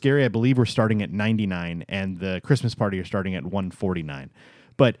Not So Scary, I believe, we're starting at $99, and the Christmas Party are starting at $149.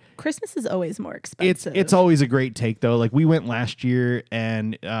 But Christmas is always more expensive. It's always a great take, though. Like, we went last year,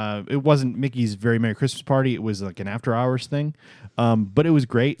 and it wasn't Mickey's Very Merry Christmas Party. It was like an after-hours thing. But it was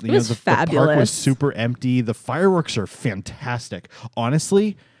great. It was fabulous. The park was super empty. The fireworks are fantastic.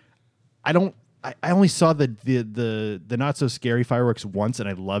 Honestly, I only saw the Not So Scary fireworks once, and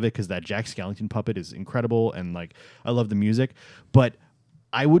I love it because that Jack Skellington puppet is incredible, and like I love the music. But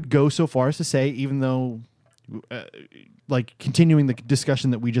I would go so far as to say, even though, like continuing the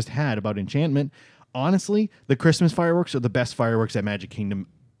discussion that we just had about enchantment, honestly, the Christmas fireworks are the best fireworks at Magic Kingdom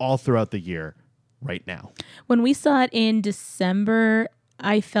all throughout the year right now. When we saw it in December,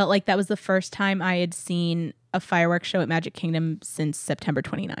 I felt like that was the first time I had seen a fireworks show at Magic Kingdom since September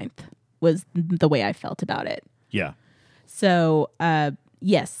 29th. Was the way I felt about it. Yeah. So,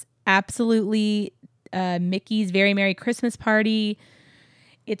 yes, absolutely. Mickey's Very Merry Christmas Party.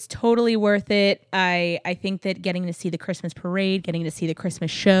 It's totally worth it. I think that getting to see the Christmas parade, getting to see the Christmas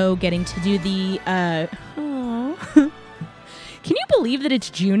show, getting to do the... Can you believe that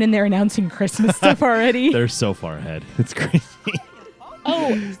it's June and they're announcing Christmas stuff already? They're so far ahead. It's crazy.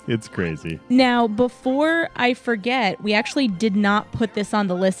 Oh, it's crazy. Now, before I forget, we actually did not put this on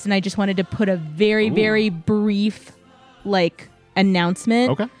the list, and I just wanted to put a very, very brief,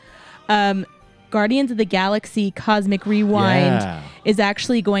 announcement. Okay. Guardians of the Galaxy Cosmic Rewind is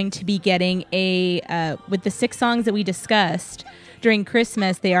actually going to be getting with the 6 songs that we discussed during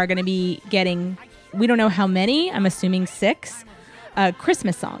Christmas, they are going to be getting, we don't know how many, I'm assuming 6.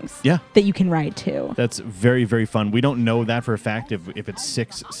 Christmas songs that you can ride to. That's very, very fun. We don't know that for a fact if it's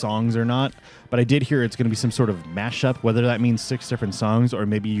 6 songs or not, but I did hear it's going to be some sort of mashup, whether that means 6 different songs or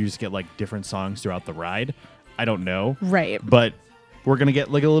maybe you just get different songs throughout the ride. I don't know. Right. But we're going to get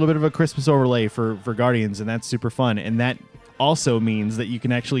a little bit of a Christmas overlay for Guardians, and that's super fun. And that also means that you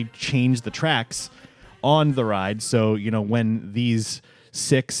can actually change the tracks on the ride. So, when these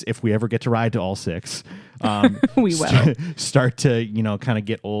 6, if we ever get to ride to all 6, we will start to kind of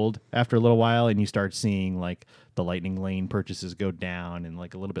get old after a little while, and you start seeing the Lightning Lane purchases go down and a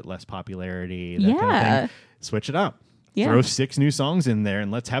little bit less popularity, that kind of thing. Switch it up. Yeah. Throw 6 new songs in there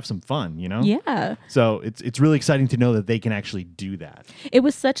and let's have some fun, Yeah. So it's really exciting to know that they can actually do that. It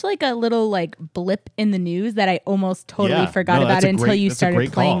was such a little blip in the news that I almost totally forgot about it until you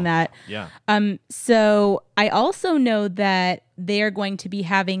started playing that. Yeah. So I also know that they are going to be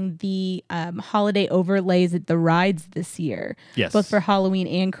having the holiday overlays at the rides this year. Yes. Both for Halloween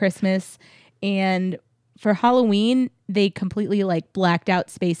and Christmas. And for Halloween, they completely blacked out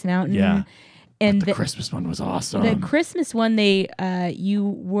Space Mountain. Yeah. And the Christmas one was awesome. The Christmas one, you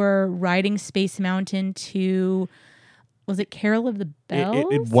were riding Space Mountain to, was it Carol of the Bells?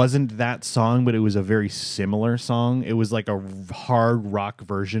 It wasn't that song, but it was a very similar song. It was a hard rock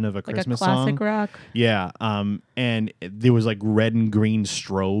version of a Christmas song. Like a classic rock? Yeah. And there was red and green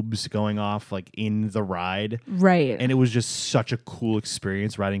strobes going off in the ride. Right. And it was just such a cool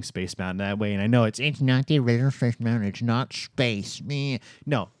experience riding Space Mountain that way. And I know it's not the original Space Mountain. It's not space.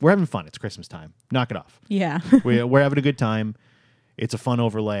 No, we're having fun. It's Christmas time. Knock it off. Yeah. We're having a good time. It's a fun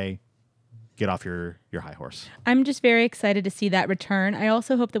overlay. get off your high horse. I'm just very excited to see that return. I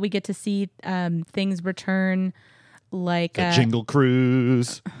also hope that we get to see things return like the Jingle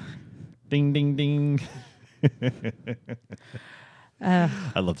Cruise. Ding, ding, ding.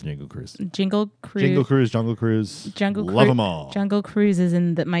 I love the Jingle Cruise. Jingle Cruise. Jingle Cruise, Jungle Cruise. Love them all. Jungle Cruise is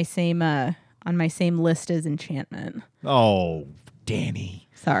in my same on my same list as Enchantment. Oh, Danny.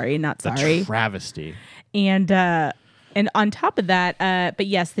 Sorry, not the sorry. Travesty. And on top of that, but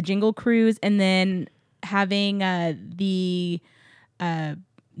yes, the Jingle Cruise, and then having the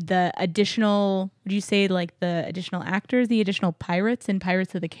additional, would you say like the additional actors, the additional pirates in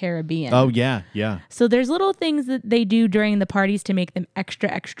Pirates of the Caribbean? Oh, yeah, yeah. So there's little things that they do during the parties to make them extra,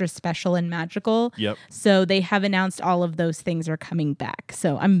 extra special and magical. Yep. So they have announced all of those things are coming back.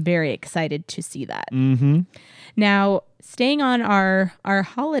 So I'm very excited to see that. Mm-hmm. Now, staying on our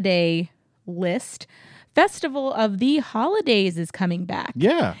holiday list, Festival of the Holidays is coming back.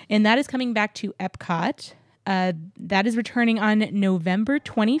 Yeah. And that is coming back to Epcot. That is returning on November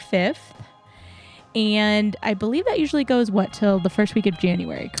 25th. And I believe that usually goes, till the first week of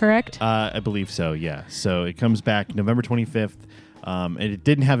January, correct? I believe so, yeah. So it comes back November 25th. And it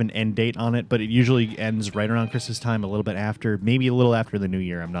didn't have an end date on it, but it usually ends right around Christmas time, a little bit after, maybe a little after the New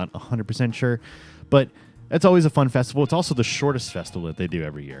Year. I'm not 100% sure. But it's always a fun festival. It's also the shortest festival that they do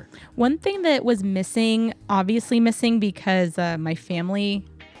every year. One thing that was obviously missing because my family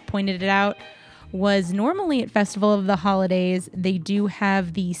pointed it out, was normally at Festival of the Holidays, they do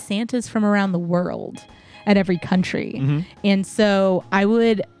have the Santas from around the world at every country. Mm-hmm. And so I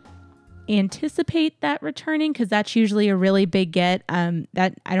would anticipate that returning because that's usually a really big get.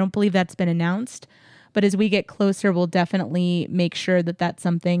 That I don't believe that's been announced. But as we get closer, we'll definitely make sure that that's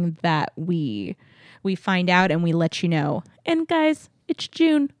something that we find out and we let you know. And guys, it's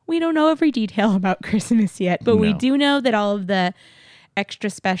June. We don't know every detail about Christmas yet, but we do know that all of the extra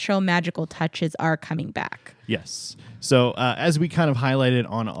special magical touches are coming back. Yes. So as we kind of highlighted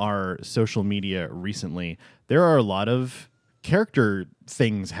on our social media recently, there are a lot of character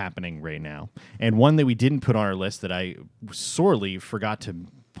things happening right now. And one that we didn't put on our list that I sorely forgot to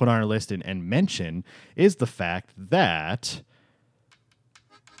put on our list and mention is the fact that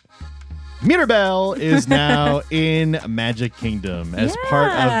Mirabelle is now in Magic Kingdom as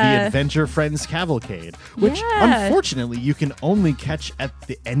part of the Adventure Friends Cavalcade, which unfortunately you can only catch at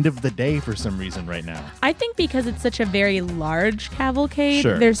the end of the day for some reason right now. I think because it's such a very large cavalcade,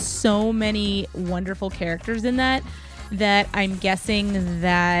 there's so many wonderful characters in that I'm guessing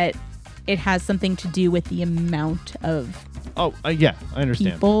that it has something to do with the amount of yeah, I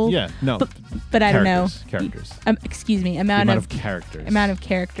understand. People. Yeah, no. But I don't know. Characters. Excuse me. Amount of characters. Amount of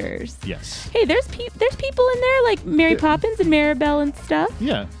characters. Yes. Hey, there's people in there like Mary Poppins and Mirabelle and stuff.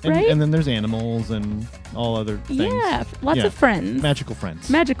 Yeah. Right? And then there's animals and all other things. Yeah. Lots of friends. Magical friends.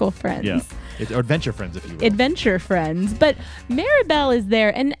 Magical friends. Yeah. Or adventure friends, if you will. Adventure friends. But Mirabelle is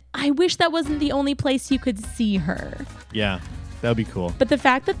there, and I wish that wasn't the only place you could see her. Yeah. That would be cool. But the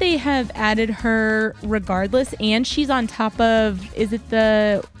fact that they have added her regardless, and she's on top of,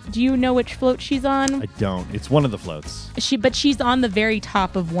 do you know which float she's on? I don't. It's one of the floats. But she's on the very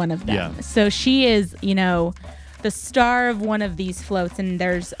top of one of them. Yeah. So she is, the star of one of these floats, and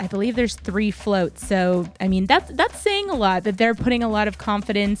I believe there's 3 floats. So, I mean, that's saying a lot, that they're putting a lot of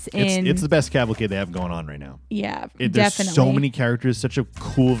confidence in. It's the best cavalcade they have going on right now. Yeah, there's definitely. So many characters, such a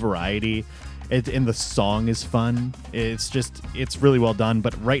cool variety. And the song is fun. It's really well done.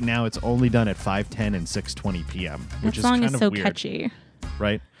 But right now, it's only done at 5:10 and 6:20 p.m., which is kind of weird. That song is so catchy.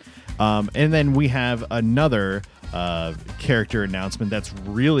 Right? And then we have another character announcement that's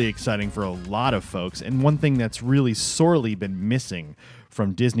really exciting for a lot of folks. And one thing that's really sorely been missing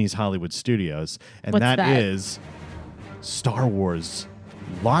from Disney's Hollywood Studios. And What's that is Star Wars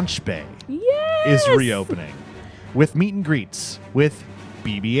Launch Bay is reopening with meet and greets with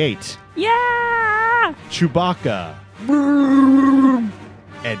BB-8. Yeah! Chewbacca.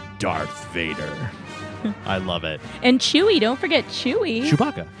 And Darth Vader. I love it. And Chewie. Don't forget Chewie.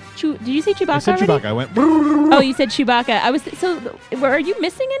 Chewbacca. Did you say Chewbacca I said already? Chewbacca. I went... Oh, you said Chewbacca. Are you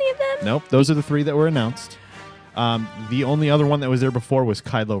missing any of them? Nope. Those are the 3 that were announced. The only other one that was there before was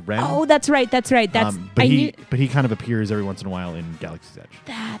Kylo Ren. Oh, that's right. But he kind of appears every once in a while in Galaxy's Edge.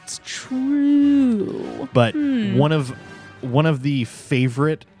 That's true. But one of the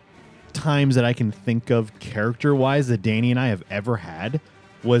favorite times that I can think of character-wise that Danny and I have ever had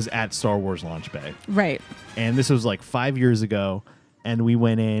was at Star Wars Launch Bay. Right. And this was like 5 years ago, and we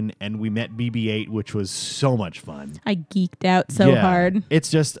went in and we met BB-8, which was so much fun. I geeked out so hard. It's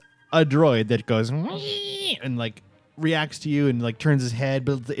just a droid that goes and like reacts to you and like turns his head,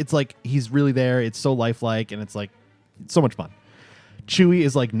 but it's like he's really there. It's so lifelike, and it's like so much fun. Chewie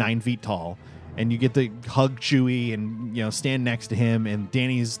is like 9 feet tall, and you get to hug Chewie and stand next to him. And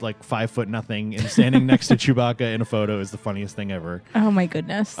Danny's like 5 foot nothing, and standing next to Chewbacca in a photo is the funniest thing ever. Oh my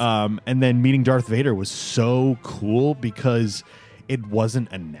goodness! And then meeting Darth Vader was so cool because it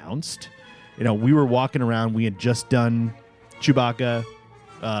wasn't announced. We were walking around. We had just done Chewbacca,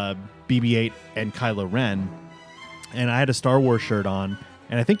 BB-8, and Kylo Ren, and I had a Star Wars shirt on,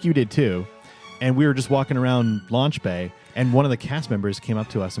 and I think you did too. And we were just walking around Launch Bay, and one of the cast members came up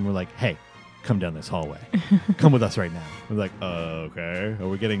to us and were like, "Hey, come down this hallway. Come with us right now." We're like, "Okay. Are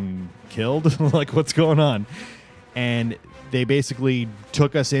we getting killed? Like, what's going on?" And they basically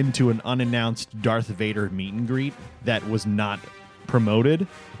took us into an unannounced Darth Vader meet and greet that was not promoted.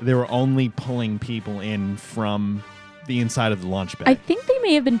 They were only pulling people in from the inside of the launch bay. I think they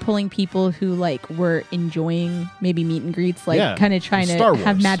may have been pulling people who were enjoying maybe meet and greets, kind of trying to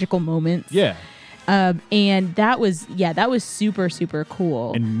have magical moments. Yeah. And that was super, super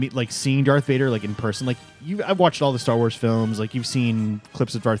cool. And seeing Darth Vader in person, I've watched all the Star Wars films. You've seen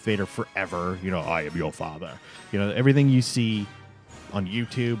clips of Darth Vader forever. I am your father. Everything you see on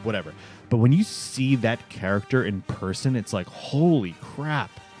YouTube, whatever. But when you see that character in person, it's like, holy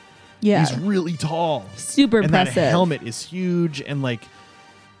crap. Yeah. He's really tall. Super impressive. And that helmet is huge. And I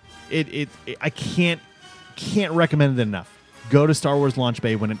can't recommend it enough. Go to Star Wars Launch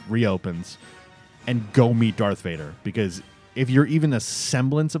Bay when it reopens and go meet Darth Vader. Because if you're even a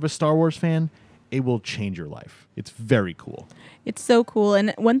semblance of a Star Wars fan, it will change your life. It's very cool. It's so cool.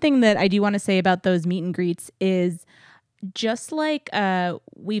 And one thing that I do want to say about those meet and greets is just like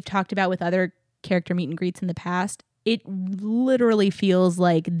we've talked about with other character meet and greets in the past, it literally feels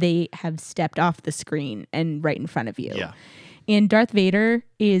like they have stepped off the screen and right in front of you. Yeah. And Darth Vader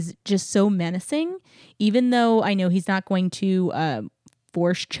is just so menacing. Even though I know he's not going to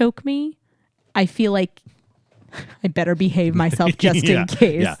force choke me, I feel like I better behave myself just in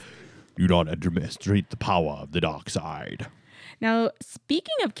case. Yeah. You don't underestimate the power of the dark side. Now,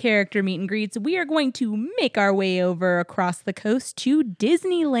 speaking of character meet and greets, we are going to make our way over across the coast to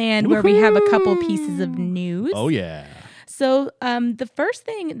Disneyland, where we have a couple pieces of news. Oh, yeah. So the first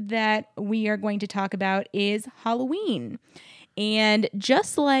thing that we are going to talk about is Halloween. And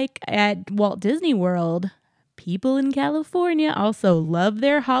just like at Walt Disney World, people in California also love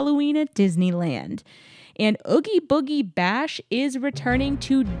their Halloween at Disneyland. And Oogie Boogie Bash is returning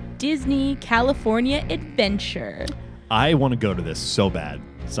to Disney California Adventure. I want to go to this so bad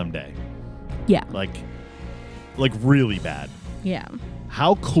someday. Yeah. Like really bad. Yeah.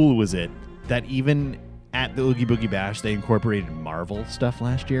 How cool was it that even at the Oogie Boogie Bash, they incorporated Marvel stuff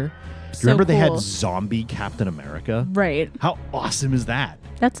last year? Do you remember they had zombie Captain America? Right. How awesome is that?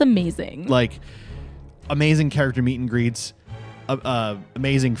 That's amazing. Amazing character meet and greets,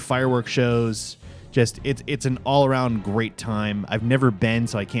 amazing fireworks shows. Just it's an all-around great time. I've never been,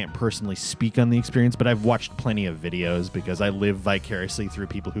 so I can't personally speak on the experience, but I've watched plenty of videos because I live vicariously through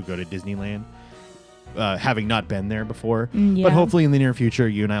people who go to Disneyland, having not been there before. Yeah. But hopefully in the near future,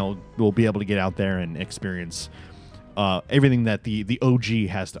 you and I will be able to get out there and experience everything that the OG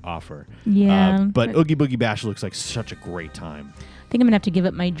has to offer. Yeah. But Oogie Boogie Bash looks like such a great time. I think I'm going to have to give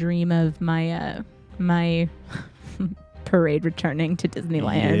up my dream of my parade returning to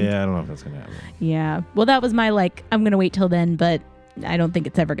Disneyland. Yeah, I don't know if that's going to happen. Yeah. Well, that was my I'm going to wait till then, but I don't think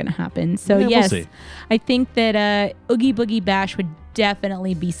it's ever going to happen. So yes, we'll see. I think that Oogie Boogie Bash would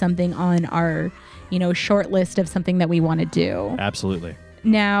definitely be something on our, short list of something that we want to do. Absolutely.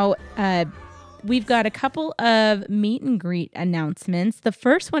 Now, we've got a couple of meet and greet announcements. The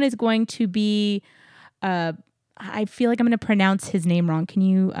first one is going to be, I feel like I'm going to pronounce his name wrong. Can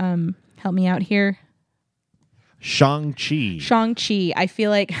you help me out here? Shang-Chi. Shang-Chi. I feel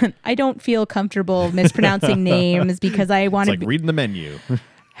like I don't feel comfortable mispronouncing names because I want to reading the menu.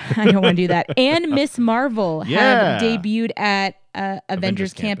 I don't want to do that. And Miss Marvel have debuted at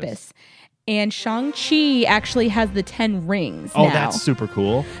Avengers Campus. And Shang-Chi actually has the 10 rings now. Oh, that's super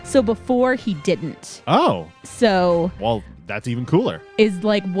cool. So before he didn't. Oh. So. Well, that's even cooler. Is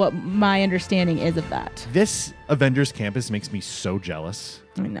what my understanding is of that. This Avengers Campus makes me so jealous.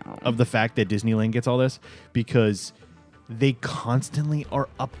 I know. Of the fact that Disneyland gets all this because they constantly are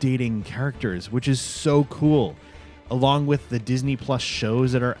updating characters, which is so cool. Along with the Disney Plus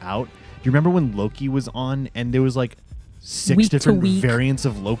shows that are out. Do you remember when Loki was on and there was 6 week different variants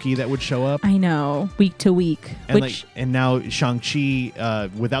of Loki that would show up? I know, week to week. And now Shang-Chi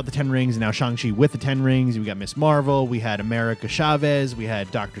without the 10 rings, and now Shang-Chi with the 10 rings. We got Miss Marvel. We had America Chavez. We had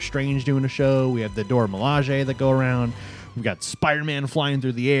Doctor Strange doing a show. We have the Dora Milaje that go around. We've got Spider-Man flying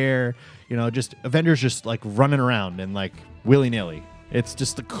through the air. Just Avengers just running around and willy-nilly. It's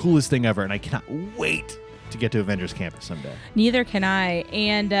just the coolest thing ever, and I cannot wait to get to Avengers Campus someday. Neither can I.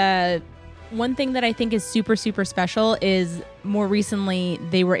 And one thing that I think is super, super special is more recently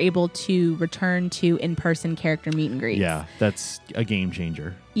they were able to return to in-person character meet and greets. Yeah, that's a game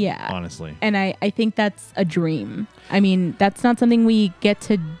changer. Yeah. Honestly. And I think that's a dream. I mean, that's not something we get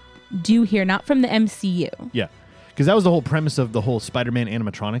to do here, not from the MCU. Yeah. Because that was the whole premise of the whole Spider-Man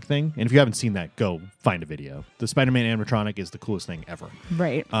animatronic thing. And if you haven't seen that, go find a video. The Spider-Man animatronic is the coolest thing ever.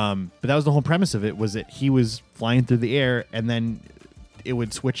 Right. But that was the whole premise of it, was that he was flying through the air and then it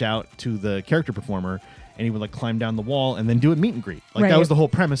would switch out to the character performer and he would like climb down the wall and then do a meet and greet. Like that was the whole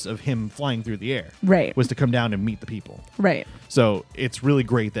premise of him flying through the air. Right. Was to come down and meet the people. Right. So it's really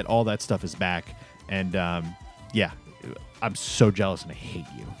great that all that stuff is back. And yeah, I'm so jealous and I hate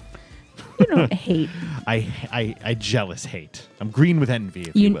you. You don't hate. I jealous hate. I'm green with envy,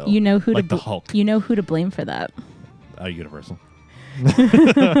 if you will. You know who like to the Hulk. You know who to blame for that. Universal.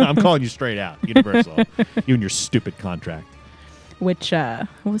 I'm calling you straight out. Universal. You and your stupid contract. Which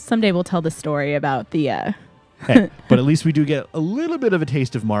someday we'll tell the story about the. Hey, but at least we do get a little bit of a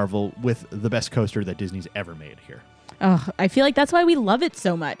taste of Marvel with the best coaster that Disney's ever made here. Oh, I feel like that's why we love it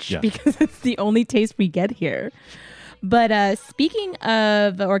so much, because it's the only taste we get here. But speaking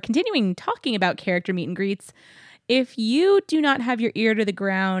of, or continuing talking about character meet and greets, if you do not have your ear to the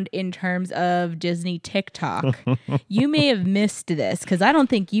ground in terms of Disney TikTok, you may have missed this, because I don't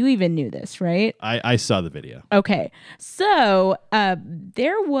think you even knew this, right? I saw the video. Okay. So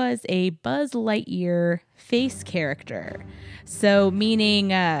there was a Buzz Lightyear face character. So meaning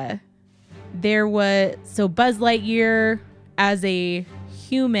Buzz Lightyear as a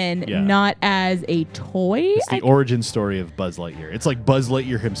human, not as a toy. It's the origin story of Buzz Lightyear. It's like Buzz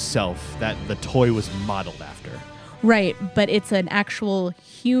Lightyear himself that the toy was modeled after. Right, but it's an actual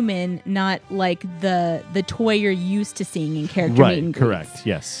human, not like the toy you're used to seeing in character meet and greets. Correct,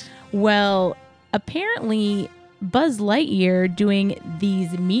 yes. Well, apparently Buzz Lightyear doing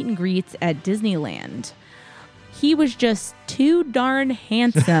these meet and greets at Disneyland, he was just too darn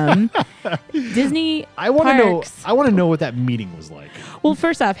handsome. Disney I want to know what that meeting was like. Well,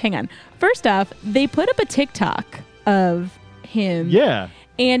 first off, hang on. First off, they put up a TikTok of him. Yeah.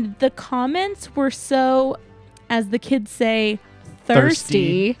 And the comments were so, as the kids say,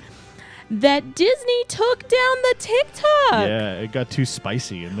 thirsty. That Disney took down the TikTok. Yeah, it got too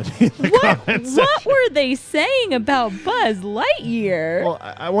spicy in the comments. What were they saying about Buzz Lightyear? Well,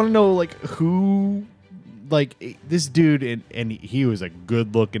 I want to know like who, like this dude, and he was a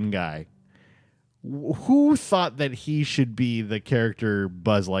good-looking guy. Who thought that he should be the character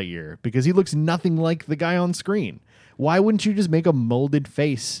Buzz Lightyear? Because he looks nothing like the guy on screen. Why wouldn't you just make a molded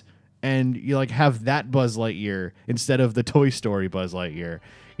face and you like have that Buzz Lightyear instead of the Toy Story Buzz Lightyear?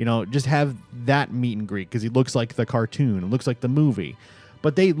 You know, just have that meet and greet because he looks like the cartoon. It looks like the movie.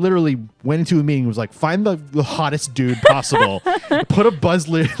 But they literally went into a meeting and was like, find the hottest dude possible. Put a Buzz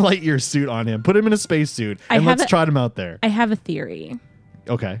Lightyear suit on him. Put him in a spacesuit. And let's trot him out there. I have a theory.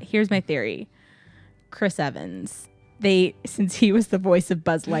 Okay. Here's my theory. Chris Evans. Since he was the voice of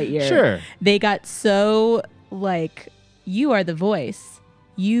Buzz Lightyear. Sure. They got so like, you are the voice.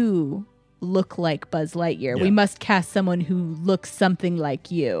 You look like Buzz Lightyear. Yeah. We must cast someone who looks something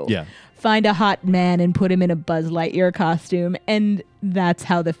like you. Yeah. Find a hot man and put him in a Buzz Lightyear costume. And that's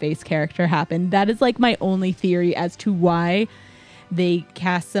how the face character happened. That is like my only theory as to why they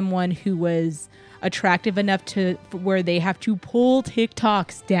cast someone who was attractive enough to where they have to pull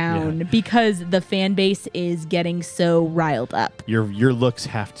TikToks down because the fan base is getting so riled up. Your looks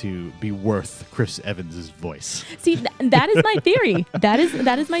have to be worth Chris Evans' voice. See, that is my theory. That is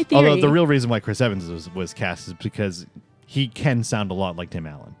my theory. Although the real reason why Chris Evans was cast is because he can sound a lot like Tim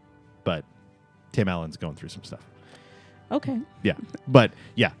Allen, but Tim Allen's going through some stuff. Okay. Yeah, but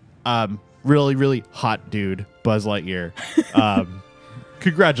yeah, really, really hot dude, Buzz Lightyear.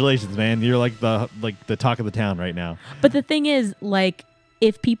 Congratulations, man! You're like the talk of the town right now. But the thing is, like,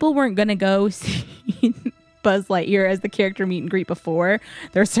 if people weren't gonna go see Buzz Lightyear as the character meet and greet before,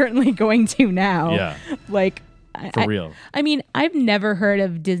 they're certainly going to now. Yeah, like for real. I mean, I've never heard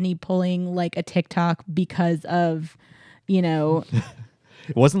of Disney pulling like a TikTok because of, you know.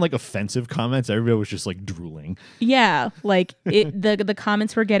 It wasn't like offensive comments. Everybody was just like drooling. Yeah, like the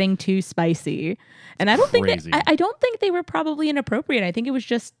comments were getting too spicy, and I don't think I don't think they were probably inappropriate. I think it was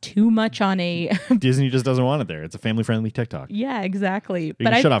just too much on a. Disney just doesn't want it there. It's a family-friendly TikTok. Yeah, exactly. You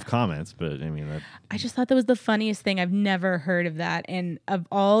can shut off comments, but I mean, I just thought that was the funniest thing. I've never heard of that, and of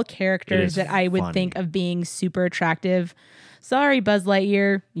all characters that I would think of being super attractive, sorry, Buzz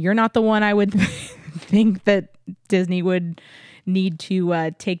Lightyear, you're not the one I would think that Disney would need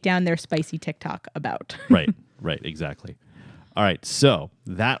to take down their spicy TikTok about. Right, exactly. All right, so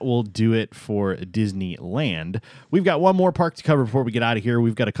that will do it for Disneyland. We've got one more park to cover before we get out of here.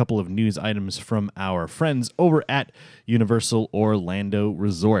 We've got a couple of news items from our friends over at Universal Orlando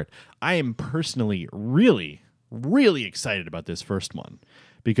Resort. I am personally really, really excited about this first one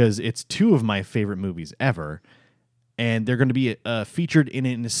because it's two of my favorite movies ever, and they're going to be featured in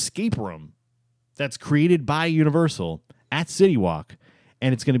an escape room that's created by Universal at City Walk,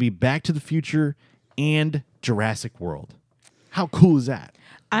 and it's going to be Back to the Future and Jurassic World. How cool is that?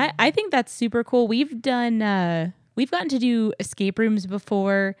 I think that's super cool. We've gotten to do escape rooms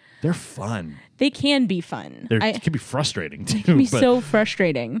before. They're fun. They can be fun. It can be frustrating too. It can be so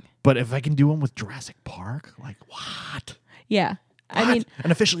frustrating. But if I can do one with Jurassic Park, like what? Yeah. What? I mean,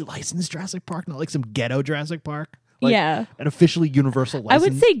 an officially licensed Jurassic Park, not like some ghetto Jurassic Park. Like yeah. An officially Universal license. I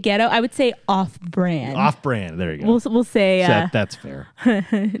would say ghetto. I would say off-brand. Off-brand. There you go. We'll say that's fair.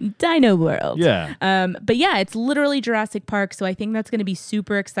 Dino World. Yeah. But yeah, it's literally Jurassic Park, so I think that's going to be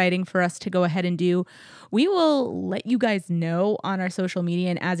super exciting for us to go ahead and do. We will let you guys know on our social media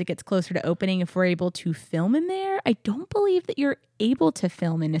and as it gets closer to opening if we're able to film in there. I don't believe that you're able to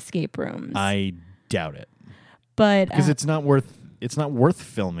film in escape rooms. I doubt it. But because it's not worth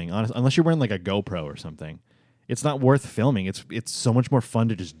filming, honestly, unless you're wearing like a GoPro or something. It's not worth filming. It's so much more fun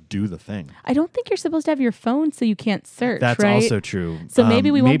to just do the thing. I don't think you're supposed to have your phone so you can't search. That's right? also true. So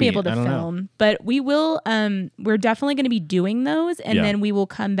maybe we won't be able to film, know. but we will. We're definitely going to be doing those, and then we will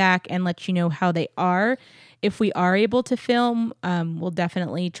come back and let you know how they are. If we are able to film, we'll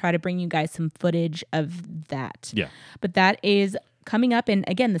definitely try to bring you guys some footage of that. Yeah. But that is coming up, and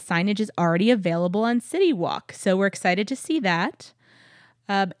again, the signage is already available on City Walk, so we're excited to see that.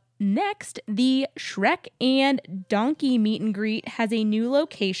 Next, the Shrek and Donkey meet and greet has a new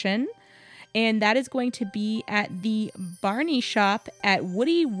location, and that is going to be at the Barney Shop at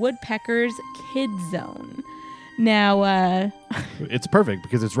Woody Woodpecker's Kids Zone. Now, it's perfect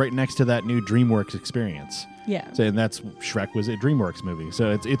because it's right next to that new DreamWorks experience. Yeah. So, and that's Shrek was a DreamWorks movie.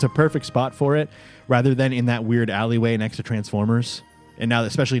 So it's a perfect spot for it rather than in that weird alleyway next to Transformers. And now,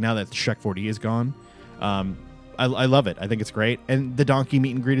 especially now that Shrek 4D is gone, I love it. I think it's great. And the Donkey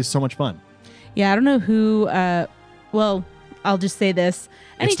meet and greet is so much fun. Yeah, I don't know who, well, I'll just say this.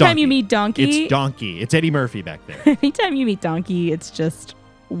 Anytime you meet Donkey. It's Donkey. It's Eddie Murphy back there. Anytime you meet Donkey, it's just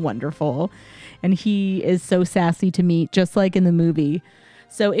wonderful. And he is so sassy to meet, just like in the movie.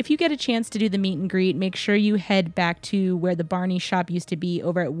 So if you get a chance to do the meet and greet, make sure you head back to where the Barney Shop used to be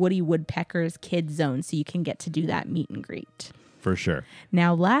over at Woody Woodpecker's Kids Zone so you can get to do that meet and greet. For sure.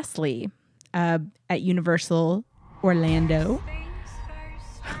 Now, lastly, at Universal Orlando,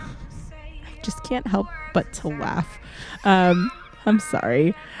 I just can't help but to laugh. I'm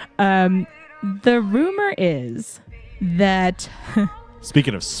sorry. The rumor is that...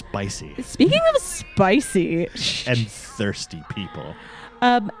 Speaking of spicy. And thirsty people.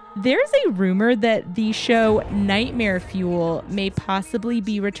 There's a rumor that the show Nightmare Fuel may possibly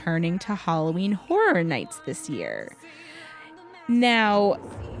be returning to Halloween Horror Nights this year. Now,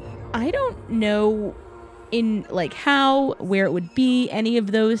 I don't know in like how, where it would be, any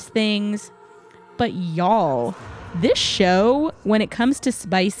of those things, but y'all, this show, when it comes to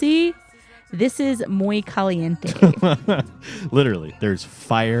spicy, this is muy caliente. Literally, there's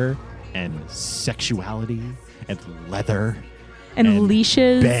fire and sexuality and leather and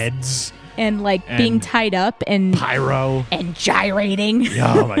leashes, beds, and like being tied up and pyro and gyrating.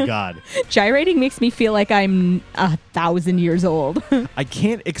 Oh my god. Gyrating makes me feel like I'm 1,000 years old. I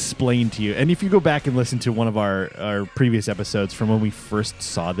can't explain to you. And if you go back and listen to one of our previous episodes from when we first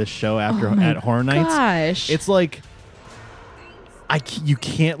saw this show at Horror Nights, it's like you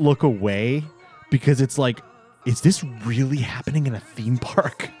can't look away because it's like, is this really happening in a theme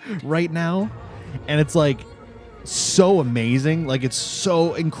park right now? And it's like so amazing. Like, it's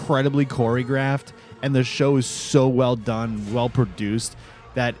so incredibly choreographed and the show is so well done, well produced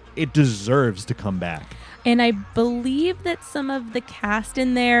that it deserves to come back. And I believe that some of the cast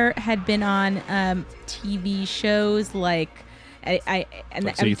in there had been on TV shows like I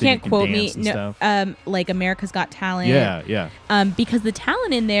can't quote me. No, like America's Got Talent. Yeah. Because the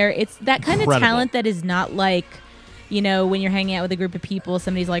talent in there, it's that kind of talent that is not like, you know, when you're hanging out with a group of people,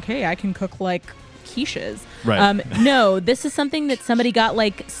 somebody's like, hey, I can cook like quiches. Right. No, this is something that somebody got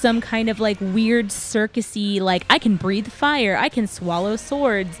like some kind of like weird circusy, like I can breathe fire, I can swallow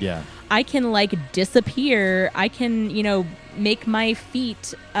swords. Yeah. I can like disappear. I can, you know, make my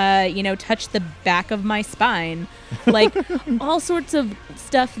feet, touch the back of my spine. Like all sorts of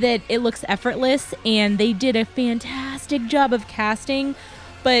stuff that it looks effortless, and they did a fantastic job of casting,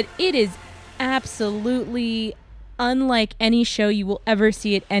 but it is absolutely unlike any show you will ever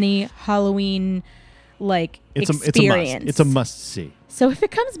see at any Halloween experience. It's a must see. So if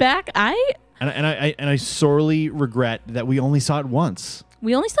it comes back, I sorely regret that we only saw it once.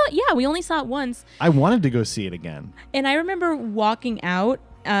 We only saw it once. I wanted to go see it again. And I remember walking out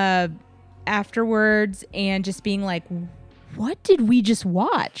afterwards and just being like, what did we just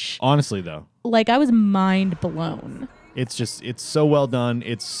watch? Honestly, though. Like, I was mind blown. It's so well done.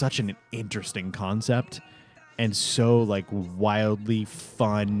 It's such an interesting concept and so, like, wildly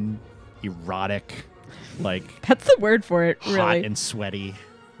fun, erotic, like... That's the word for it, really. Hot and sweaty.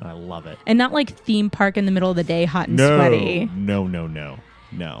 I love it. And not like theme park in the middle of the day, hot and sweaty.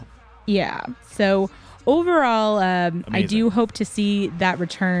 No. Yeah. So overall, I do hope to see that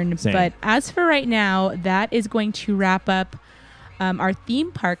return. Same. But as for right now, that is going to wrap up our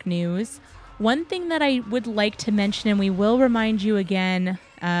theme park news. One thing that I would like to mention, and we will remind you again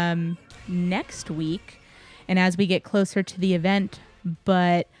next week and as we get closer to the event,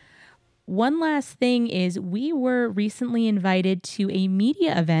 but one last thing is we were recently invited to a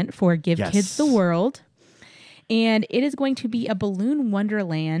media event for Give Kids the World, and it is going to be a balloon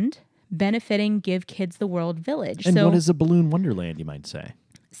wonderland benefiting Give Kids the World Village. And what is a balloon wonderland, you might say?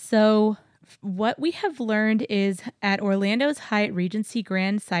 So what we have learned is at Orlando's Hyatt Regency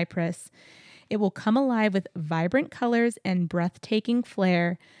Grand Cypress, it will come alive with vibrant colors and breathtaking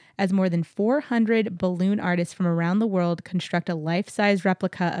flair as more than 400 balloon artists from around the world construct a life-size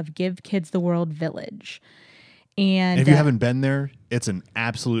replica of Give Kids the World Village. And if you haven't been there, it's an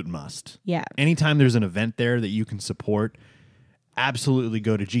absolute must. Yeah. Anytime there's an event there that you can support, absolutely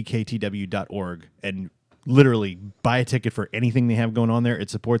go to gktw.org and literally buy a ticket for anything they have going on there.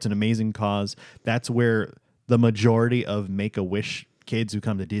 It supports an amazing cause. That's where the majority of Make-A-Wish kids who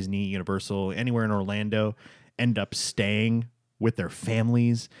come to Disney, Universal, anywhere in Orlando end up staying with their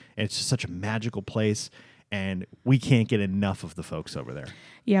families. And it's just such a magical place, and we can't get enough of the folks over there.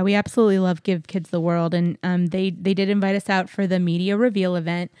 Yeah, we absolutely love Give Kids the World, and they did invite us out for the media reveal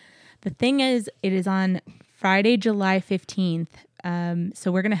event. The thing is, it is on Friday, July 15th,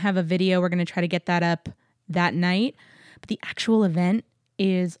 so we're going to have a video. We're going to try to get that up that night, but the actual event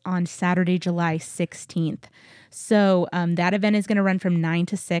is on Saturday, July 16th. So that event is going to run from 9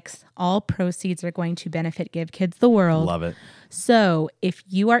 to 6. All proceeds are going to benefit Give Kids the World. Love it. So if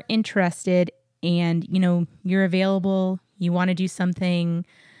you are interested and, you're available, you want to do something,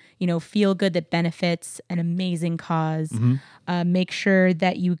 feel good that benefits an amazing cause, make sure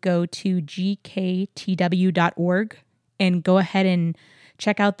that you go to gktw.org and go ahead and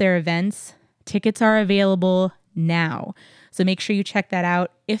check out their events. Tickets are available now. So make sure you check that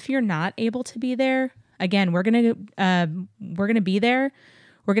out. If you're not able to be there, again, we're gonna be there.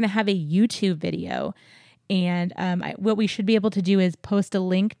 We're gonna have a YouTube video, and what we should be able to do is post a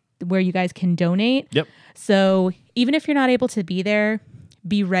link where you guys can donate. Yep. So even if you're not able to be there,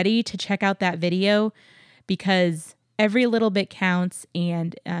 be ready to check out that video, because every little bit counts,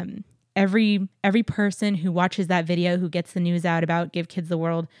 and every person who watches that video, who gets the news out about Give Kids the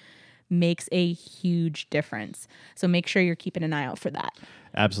World, makes a huge difference. So make sure you're keeping an eye out for that.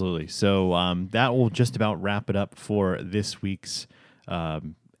 Absolutely. So that will just about wrap it up for this week's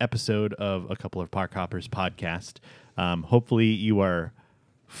episode of A Couple of Park Hoppers podcast. Hopefully you are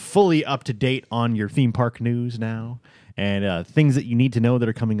fully up to date on your theme park news now, and things that you need to know that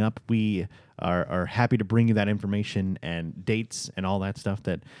are coming up. We are happy to bring you that information and dates and all that stuff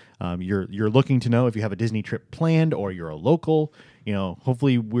that you're looking to know if you have a Disney trip planned or you're a local.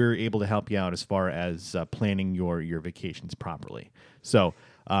 Hopefully we're able to help you out as far as planning your vacations properly. So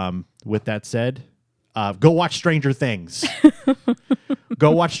with that said, go watch Stranger Things.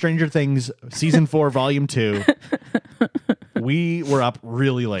 Go watch Stranger Things Season 4, Volume 2. We were up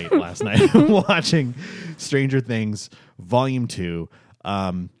really late last night watching Stranger Things Volume 2.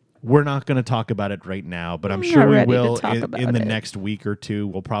 We're not going to talk about it right now, but I'm sure we will in the next week or two.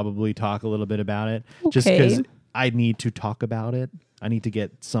 We'll probably talk a little bit about it, just because I need to talk about it. I need to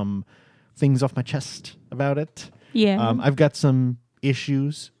get some things off my chest about it. Yeah. I've got some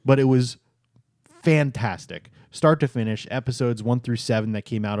issues, but it was fantastic. Start to finish, episodes 1 through 7 that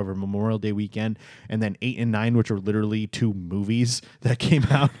came out over Memorial Day weekend, and then 8 and 9, which are literally 2 movies that came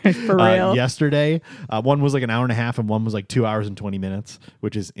out For real? Yesterday. One was like an hour and a half, and one was like 2 hours and 20 minutes,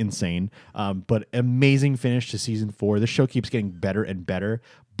 which is insane. But amazing finish to season 4. This show keeps getting better and better,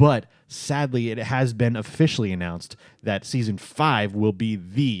 but sadly, it has been officially announced that season 5 will be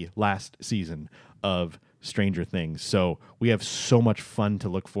the last season of Stranger Things. So we have so much fun to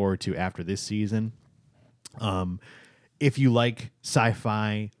look forward to after this season. If you like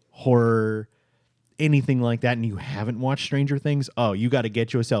sci-fi, horror, anything like that and you haven't watched Stranger Things, you got to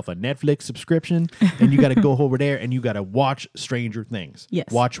get yourself a Netflix subscription and you got to go over there and you got to watch Stranger Things. Yes.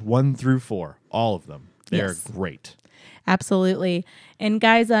 Watch 1 through 4, all of them. They're great. Absolutely. And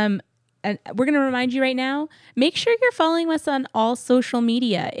guys, and we're going to remind you right now, make sure you're following us on all social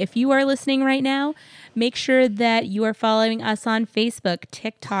media. If you are listening right now, make sure that you are following us on Facebook,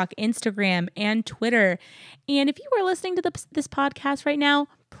 TikTok, Instagram, and Twitter. And if you are listening to this podcast right now,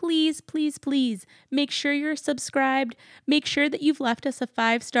 please, please, please make sure you're subscribed. Make sure that you've left us a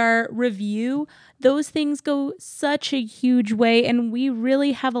 5-star review. Those things go such a huge way, and we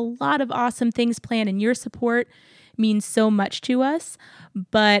really have a lot of awesome things planned, and your support means so much to us.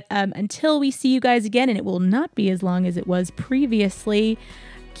 But until we see you guys again, and it will not be as long as it was previously,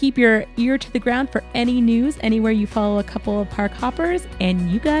 keep your ear to the ground for any news anywhere you follow a couple of park hoppers,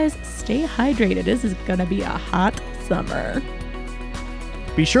 and you guys stay hydrated. This is going to be a hot summer.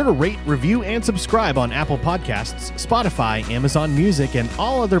 Be sure to rate, review, and subscribe on Apple Podcasts, Spotify, Amazon Music, and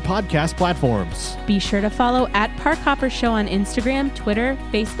all other podcast platforms. Be sure to follow at Park Hopper Show on Instagram, Twitter,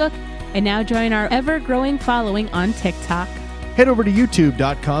 Facebook, and now join our ever-growing following on TikTok. Head over to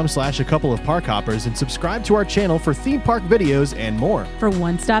youtube.com/a couple of park hoppers and subscribe to our channel for theme park videos and more. For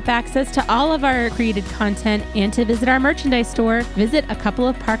one-stop access to all of our created content and to visit our merchandise store, visit a couple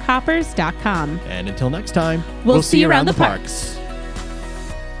of parkhoppers.com. And until next time, we'll see you around the parks.